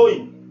is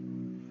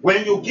sowing.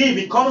 When you give,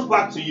 it comes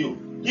back to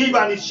you. Give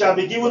and it shall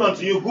be given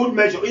unto you, good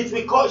measure. It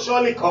will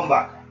surely come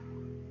back.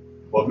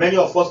 But many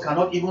of us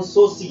cannot even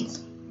sow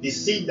seeds. The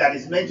seed that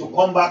is meant to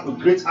come back with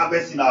great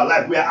harvest in our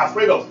life, we are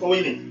afraid of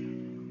sowing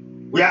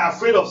it. We are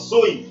afraid of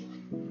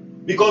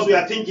sowing because we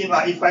are thinking,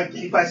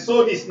 if I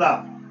sow this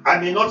now, I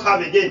may not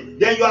have again.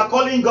 Then you are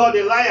calling God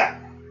a liar.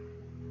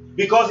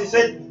 Because he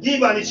said,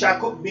 give and it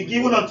shall be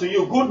given unto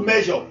you, good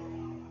measure.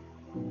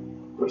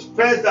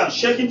 Pressed down,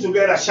 shaking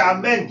together, shall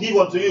men give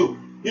unto you.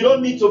 You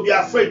don't need to be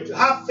afraid.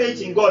 Have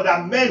faith in God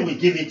that men will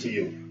give it to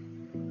you.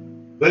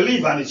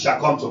 Believe and it shall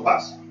come to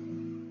pass.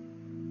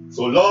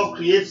 So love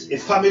creates a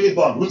family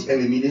bond which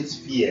eliminates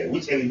fear,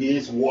 which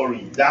eliminates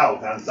worry,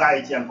 doubt,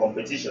 anxiety, and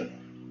competition.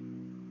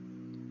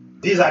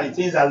 These are the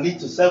things that lead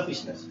to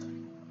selfishness.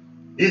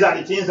 These are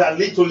the things that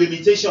lead to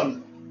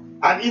limitation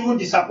and even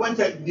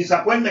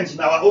disappointment in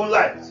our own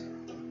lives.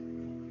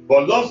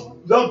 But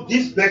love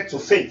gives birth to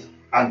faith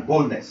and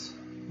boldness.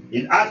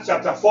 In Acts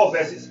chapter 4,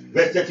 verse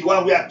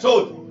 31, we are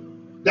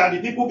told that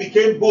the people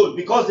became bold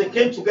because they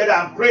came together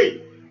and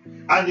prayed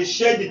and they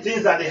shared the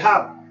things that they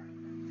have.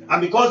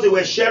 And because they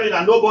were sharing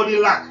and nobody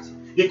lacked,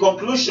 the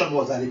conclusion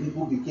was that the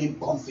people became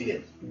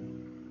confident.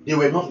 They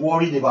were not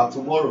worried about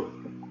tomorrow.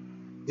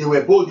 They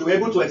were bold. They were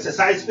able to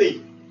exercise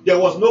faith. There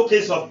was no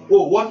case of,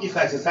 oh, what if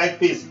I exercise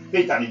faith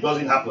and it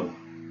doesn't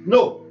happen?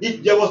 No,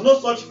 there was no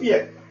such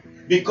fear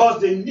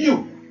because they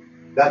knew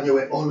that there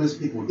were always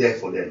people there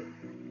for them.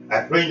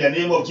 I pray in the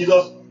name of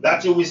Jesus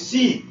that you will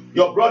see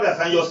your brothers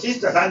and your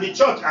sisters and the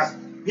church as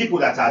people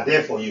that are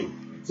there for you,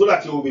 so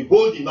that you will be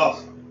bold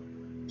enough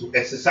to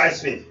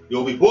exercise faith. You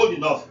will be bold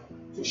enough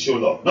to show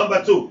love.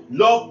 Number 2,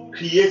 love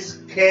creates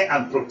care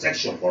and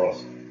protection for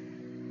us.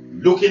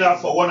 Looking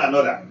out for one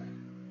another.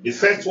 The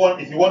first one,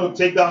 if you want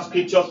to take down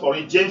scriptures for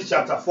it, James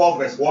chapter 4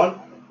 verse 1.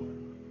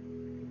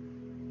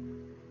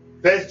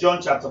 1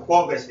 John chapter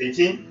 4 verse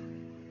 18.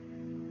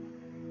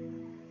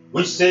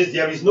 Which says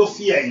there is no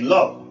fear in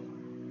love.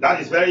 That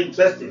is very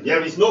interesting.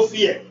 There is no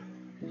fear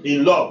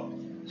in love.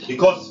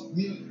 Because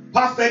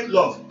perfect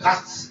love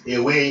casts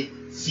away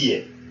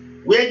fear.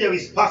 Where there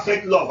is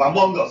perfect love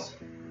among us,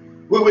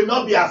 we will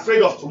not be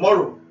afraid of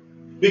tomorrow.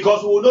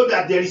 Because we will know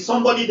that there is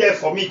somebody there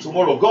for me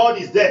tomorrow. God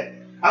is there.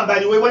 And by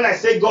the way, when I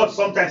say God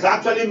sometimes, I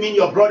actually mean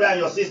your brother and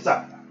your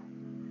sister.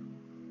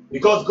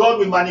 Because God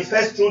will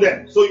manifest through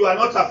them. So you are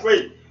not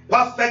afraid.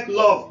 Perfect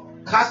love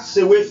casts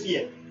away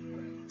fear.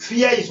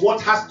 Fear is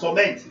what has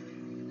torment.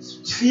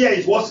 Fear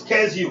is what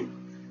scares you.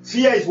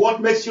 Fear is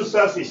what makes you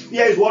selfish.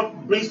 Fear is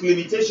what brings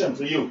limitation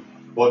to you.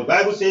 But the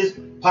Bible says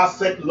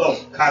perfect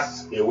love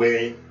casts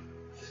away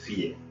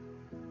fear.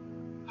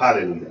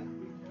 Hallelujah.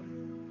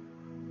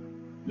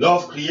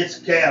 Love creates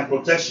care and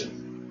protection.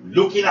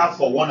 Looking out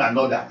for one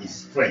another is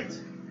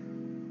strength.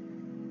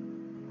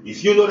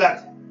 If you know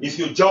that if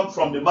you jump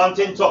from the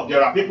mountaintop,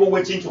 there are people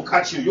waiting to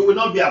catch you, you will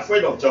not be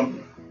afraid of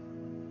jumping.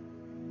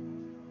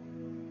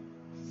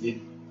 The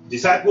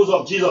disciples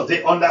of Jesus,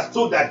 they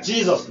understood that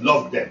Jesus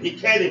loved them. He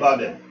cared about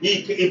them.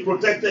 He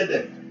protected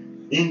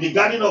them. In the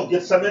Garden of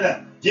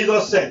Gethsemane,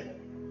 Jesus said,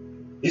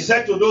 he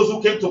said to those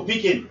who came to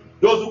pick him,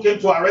 those who came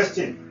to arrest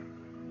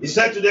him, he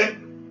said to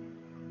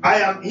them,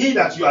 I am he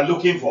that you are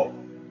looking for.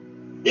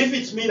 If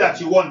it's me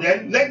that you want,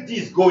 then let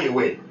this go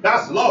away.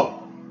 That's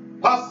love.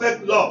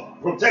 Perfect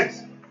love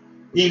protects.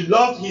 He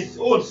loved his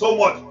own so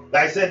much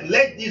that he said,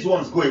 let these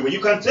ones go away. You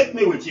can take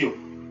me with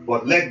you,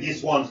 but let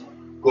these ones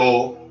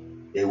go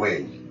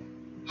away.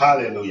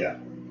 Hallelujah.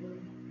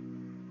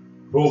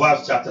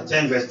 Proverbs chapter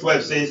 10 verse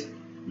 12 says,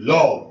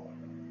 love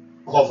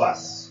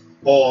covers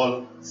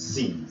all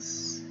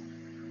sins.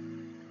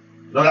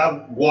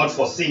 Another word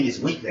for sin is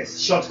weakness,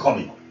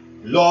 shortcoming.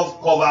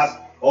 Love covers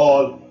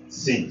all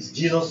sins.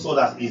 Jesus saw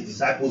that his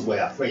disciples were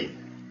afraid.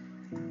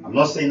 I'm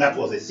not saying that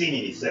was a sin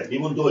in itself,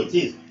 even though it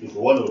is, if you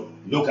want to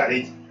look at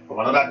it from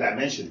another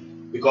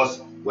dimension.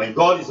 Because when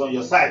God is on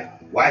your side,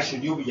 why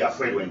should you be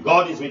afraid? When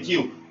God is with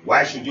you,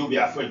 why should you be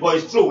afraid? But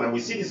it's true, when we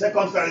see the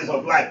circumstances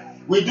of life,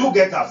 we do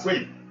get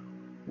afraid.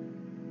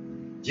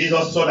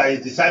 Jesus saw that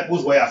his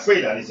disciples were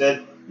afraid and he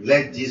said,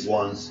 let these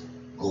ones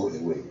go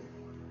away.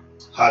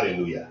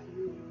 Hallelujah.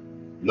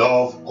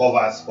 Love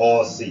covers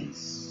all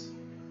sins.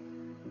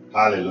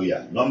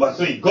 Hallelujah. Number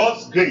 3,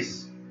 God's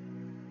grace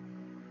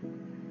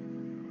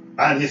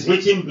and his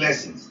written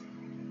blessings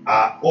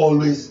are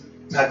always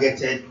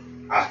targeted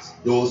at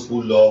those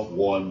who love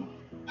one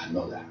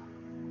another.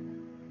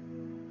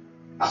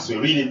 As we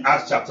read in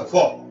Acts chapter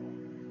 4,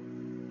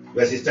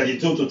 verses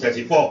 32 to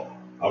 34,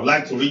 I would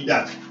like to read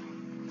that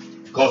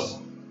because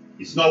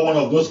it's not one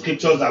of those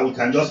scriptures that we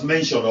can just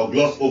mention or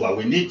gloss over.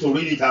 We need to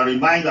read it and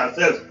remind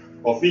ourselves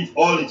of it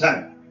all the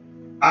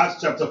time.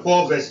 Acts chapter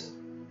 4 verse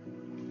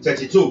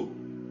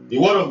 32. The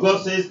word of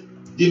God says,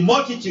 the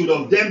multitude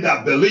of them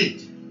that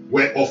believed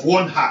were of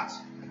one heart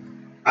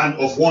and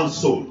of one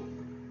soul.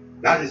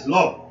 That is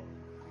love.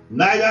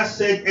 Neither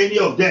said any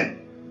of them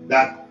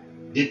that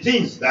the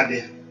things that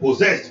they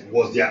possessed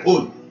was their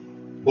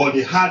own, but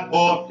they had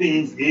all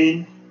things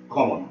in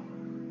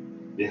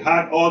common. They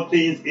had all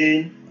things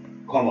in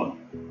common.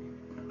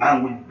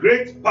 And with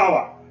great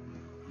power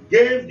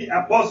gave the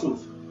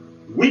apostles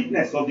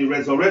witness of the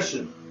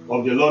resurrection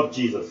of the Lord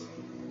Jesus.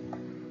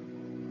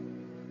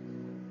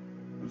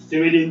 I'm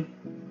still reading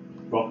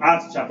from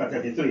Acts chapter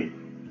 33.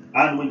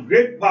 And with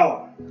great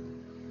power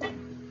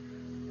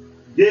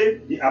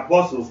gave the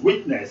apostles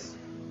witness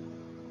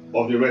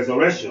of the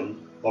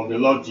resurrection of the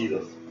Lord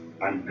Jesus.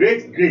 And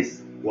great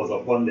grace was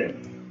upon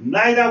them.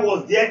 Neither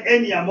was there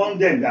any among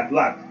them that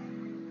lacked.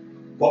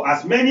 For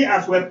as many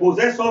as were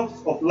possessors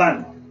of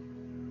land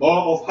or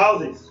of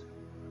houses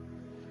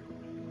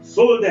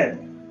sold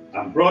them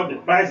and brought the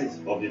prices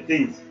of the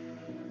things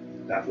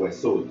that were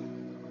sold.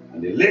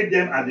 And they laid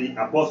them at the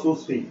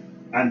apostles' feet,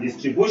 and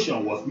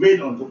distribution was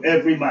made unto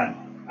every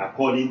man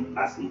according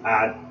as he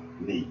had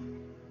need.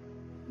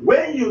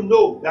 When you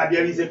know that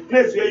there is a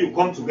place where you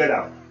come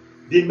together,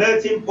 the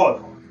melting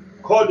pot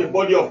called the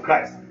body of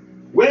Christ,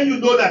 when you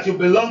know that you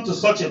belong to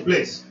such a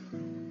place,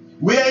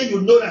 where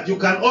you know that you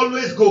can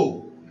always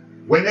go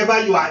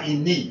whenever you are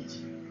in need,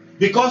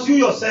 because you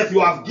yourself, you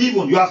have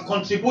given, you have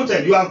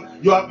contributed,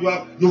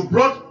 you've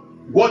brought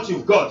what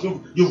you've got,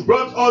 you've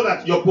brought all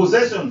that, your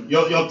possession,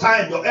 your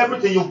time, your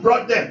everything, you've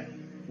brought them.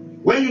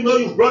 When you know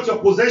you've brought your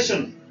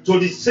possession to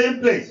the same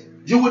place,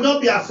 you will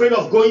not be afraid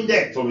of going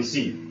there to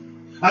receive,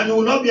 and you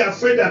will not be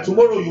afraid that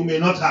tomorrow you may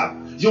not have.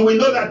 You will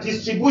know that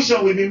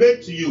distribution will be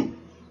made to you.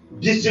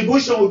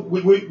 Distribution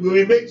will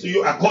be made to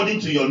you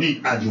according to your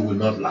need, and you will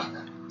not lack.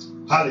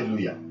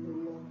 Hallelujah.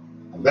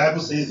 The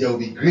Bible says there will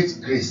be great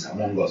grace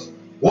among us.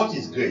 What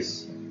is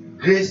grace?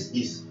 Grace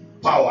is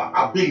power,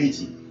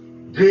 ability.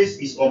 Grace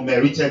is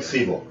unmerited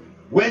favor.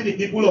 When the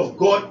people of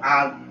God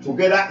are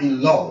together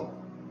in love,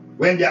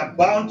 when they are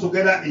bound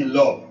together in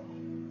love,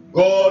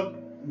 God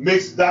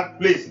makes that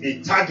place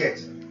a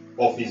target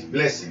of his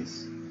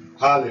blessings.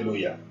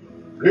 Hallelujah.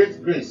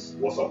 Great grace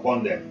was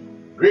upon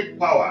them. Great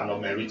power and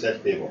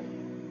unmerited favor.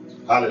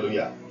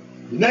 Hallelujah.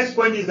 The next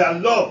point is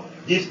that love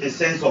gives a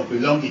sense of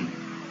belonging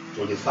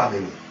to the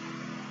family.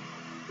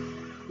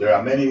 There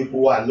are many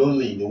people who are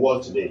lonely in the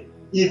world today.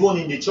 Even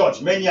in the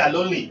church, many are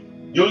lonely.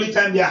 The only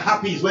time they are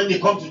happy is when they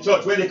come to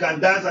church, when they can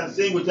dance and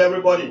sing with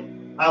everybody,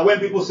 and when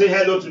people say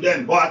hello to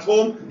them. But at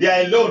home, they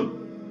are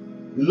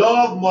alone.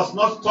 Love must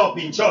not stop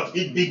in church.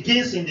 It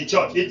begins in the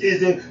church. It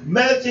is a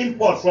melting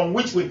pot from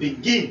which we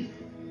begin.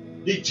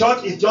 The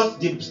church is just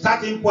the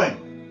starting point.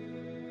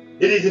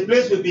 It is the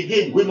place we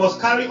begin. We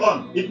must carry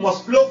on. It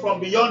must flow from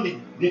beyond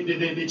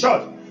the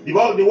church. The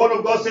word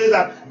of God says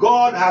that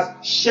God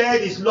has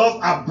shared his love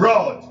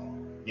abroad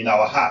in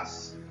our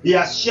hearts. He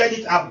has shared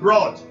it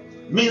abroad.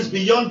 Means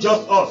beyond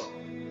just us.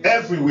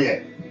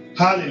 Everywhere.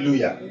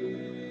 Hallelujah.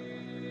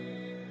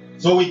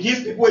 So we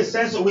give people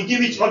we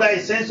give each other a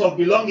sense of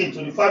belonging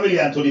to the family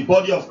and to the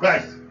body of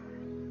Christ.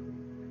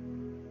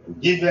 We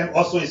give them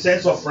also a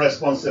sense of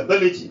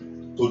responsibility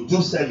to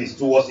do service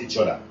towards each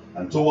other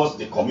and towards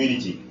the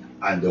community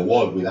and the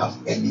world without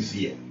any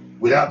fear.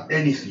 Without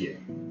any fear.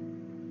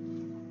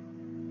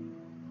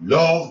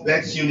 Love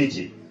begs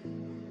unity.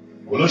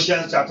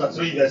 Colossians chapter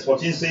 3 verse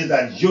 14 says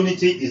that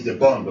unity is the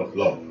bond of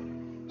love.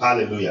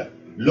 Hallelujah.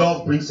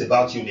 Love brings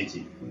about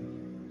unity.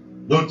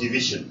 No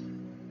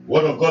division. The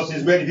word of God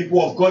says where the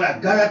people of God are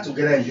gathered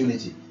together in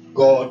unity,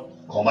 God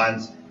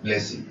commands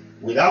blessing.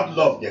 Without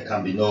love, there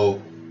can be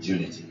no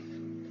unity.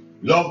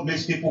 Love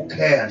makes people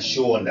care and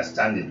show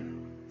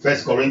understanding. 1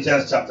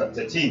 Corinthians chapter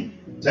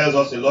 13 tells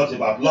us a lot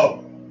about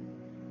love.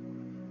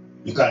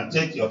 You can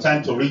take your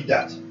time to read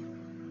that.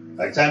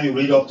 By the time you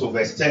read up to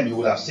verse 10, you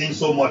will have seen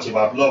so much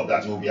about love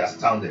that you will be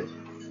astounded.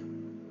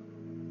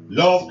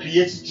 Love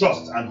creates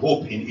trust and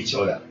hope in each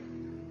other.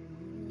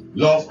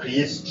 Love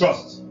creates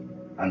trust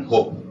and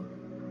hope.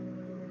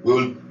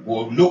 We'll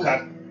look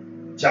at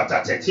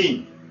chapter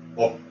 13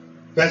 of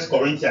 1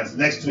 Corinthians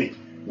next week.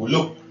 We'll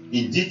look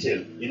in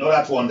detail in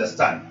order to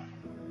understand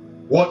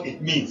what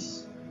it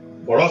means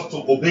for us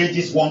to obey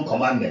this one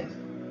commandment.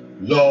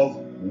 Love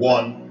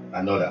one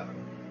another.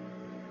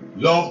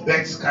 Love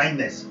begs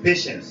kindness,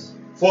 patience,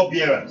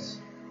 forbearance,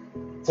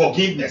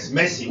 forgiveness,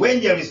 mercy.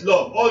 When there is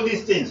love, all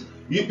these things,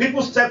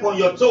 people step on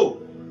your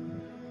toe.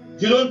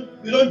 You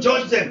don't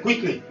judge them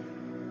quickly.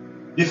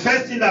 The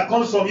first thing that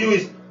comes from you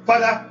is,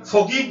 Father,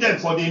 forgive them,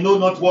 for they know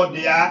not what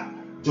they are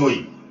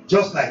doing.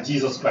 Just like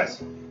Jesus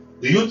Christ.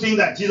 Do you think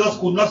that Jesus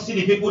could not see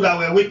the people that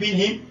were whipping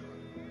him?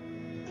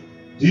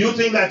 Do you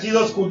think that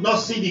Jesus could not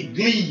see the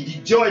glee,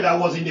 the joy that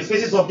was in the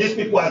faces of these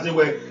people as they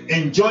were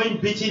enjoying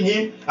beating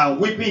him and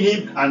whipping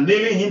him and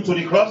nailing him to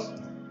the cross?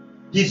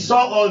 He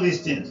saw all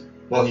these things,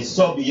 but he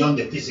saw beyond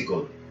the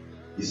physical.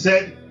 He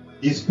said,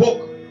 he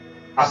spoke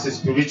as a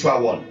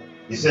spiritual one.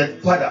 He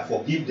said, Father,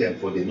 forgive them,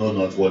 for they know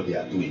not what they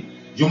are doing.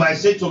 You might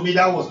say to me,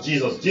 that was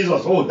Jesus.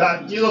 Jesus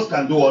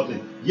can do all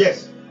things.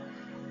 Yes.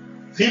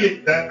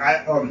 Philip,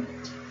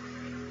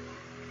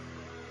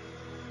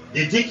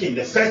 the deacon,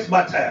 the first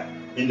martyr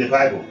in the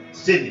Bible,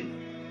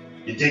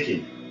 Stephen, the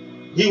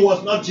deacon, he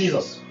was not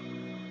Jesus,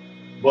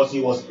 but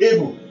he was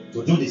able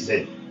to do the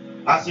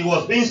same. As he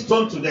was being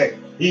stoned to death,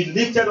 he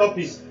lifted up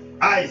his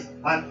eyes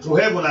and to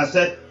heaven and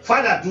said,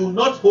 Father, do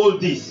not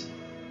hold this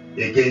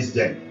against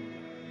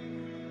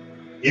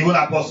them. Even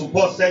Apostle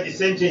Paul said the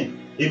same thing.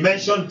 He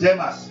mentioned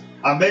Demas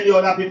and many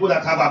other people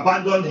that have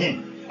abandoned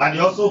him, and he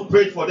also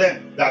prayed for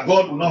them that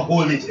God will not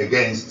hold it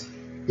against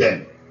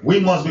them. We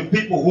must be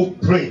people who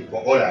pray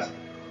for others,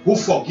 who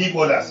forgive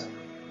others,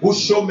 who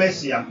show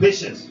mercy and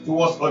patience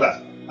towards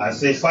others, and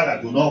say,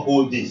 Father, do not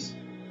hold this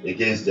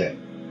against them.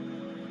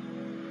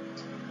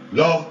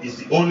 Love is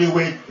the only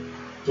way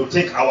to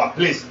take our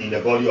place in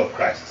the body of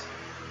Christ.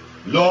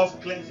 Love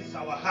cleanses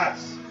our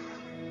hearts.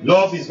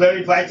 Love is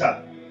very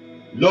vital.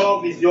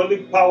 Love is the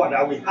only power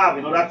that we have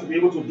in order to be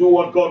able to do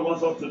what God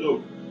wants us to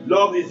do.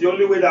 Love is the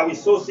only way that we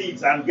sow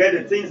seeds and get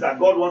the things that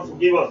God wants to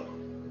give us.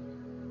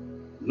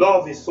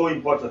 Love is so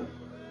important.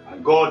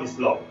 And God is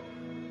love.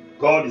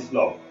 God is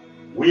love.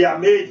 We are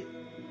made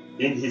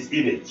in His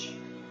image,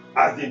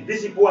 as the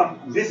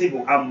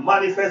visible and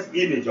manifest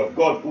image of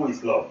God, who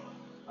is love.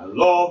 And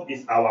love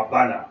is our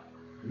banner.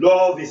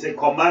 Love is a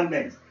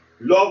commandment.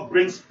 Love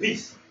brings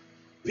peace.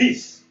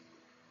 Peace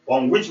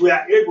on which we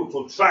are able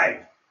to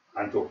thrive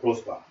and to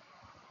prosper.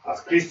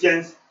 As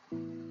Christians,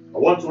 I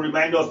want to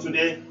remind us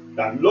today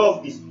that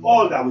love is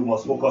all that we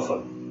must focus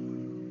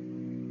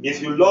on.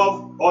 If you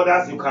love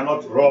others, you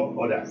cannot rob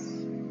others.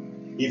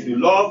 If you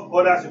love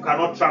others, you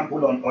cannot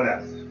trample on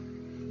others.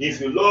 If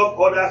you love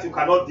others, you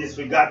cannot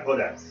disregard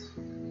others.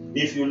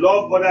 If you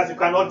love others, you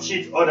cannot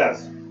cheat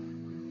others.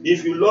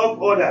 If you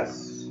love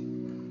others,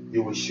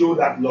 you will show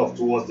that love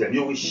towards them.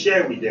 You will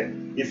share with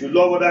them. If you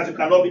love others, you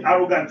cannot be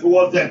arrogant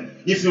towards them.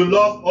 If you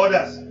love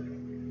others,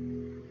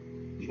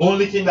 the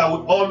only thing that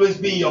will always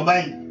be in your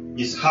mind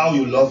is how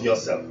you love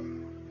yourself.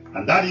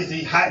 And that is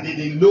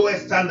the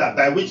lowest standard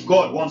by which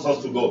God wants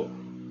us to go.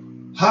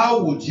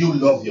 How would you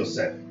love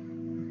yourself?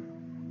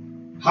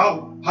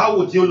 How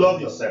would you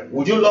love yourself?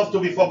 Would you love to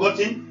be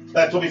forgotten,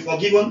 to be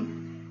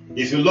forgiven?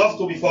 If you love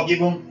to be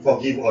forgiven,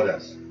 forgive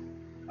others.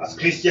 As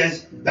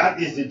Christians,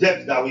 that is the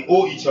debt that we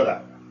owe each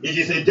other. It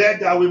is a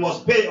debt that we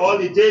must pay all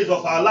the days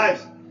of our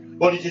lives.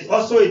 But it is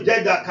also a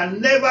debt that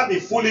can never be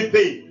fully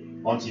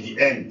paid until the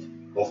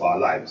end of our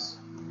lives.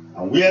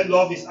 And where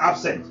love is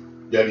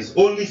absent, there is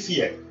only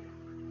fear,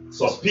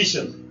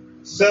 suspicion,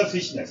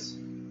 selfishness,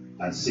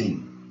 and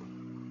sin.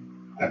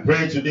 I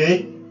pray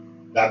today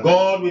that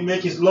God will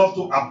make His love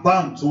to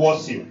abound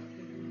towards you.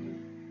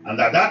 And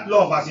that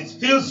love, as it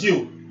fills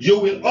you, He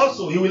will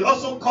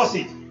also cause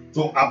it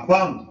to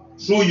abound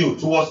through you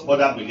towards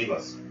other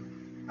believers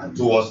and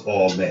towards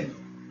all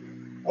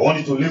men. I want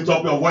you to lift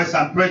up your voice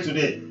and pray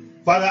today.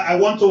 Father, I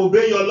want to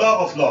obey your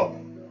law of love.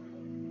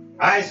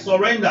 I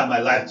surrender my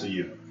life to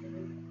you.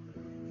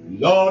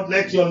 Lord,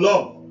 let your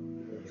love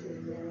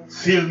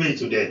fill me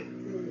today.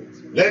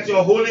 Let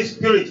your Holy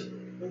Spirit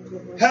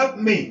help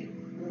me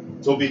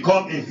to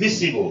become a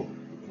visible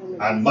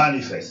and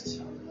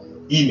manifest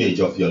image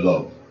of your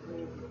love.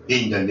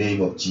 In the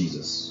name of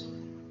Jesus.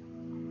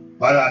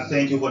 Father, I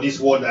thank you for this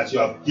word that you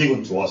have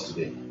given to us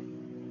today.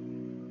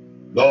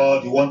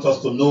 Lord, you want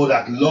us to know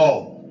that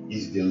love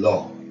is the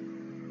law.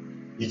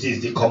 It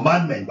is the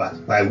commandment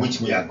by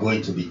which we are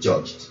going to be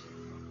judged.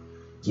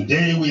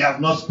 Today we have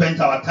not spent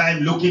our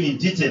time looking in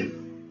detail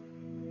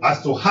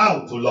as to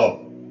how to love,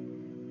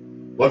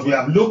 but we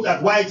have looked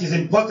at why it is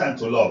important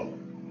to love.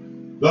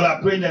 Lord, I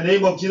pray in the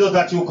name of Jesus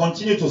that you will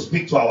continue to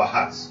speak to our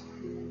hearts.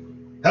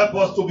 Help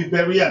us to be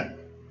Berean.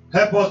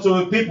 Help us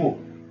to be people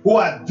who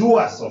are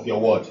doers of your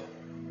word.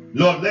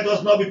 Lord, let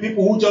us not be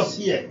people who just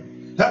hear.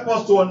 Help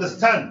us to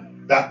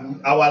understand that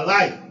our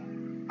life,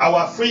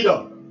 our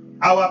freedom,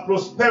 our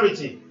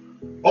prosperity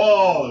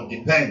all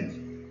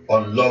depend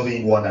on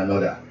loving one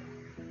another.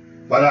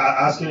 Father,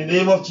 I ask in the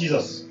name of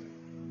Jesus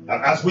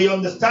that as we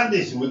understand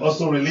this, you will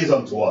also release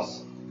unto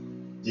us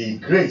the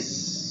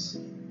grace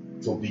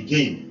to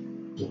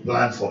begin to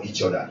plan for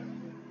each other,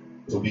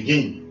 to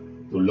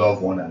begin to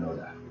love one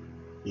another.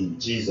 In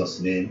Jesus'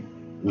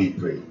 name we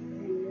pray.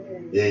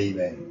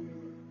 Amen.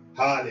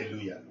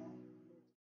 Hallelujah.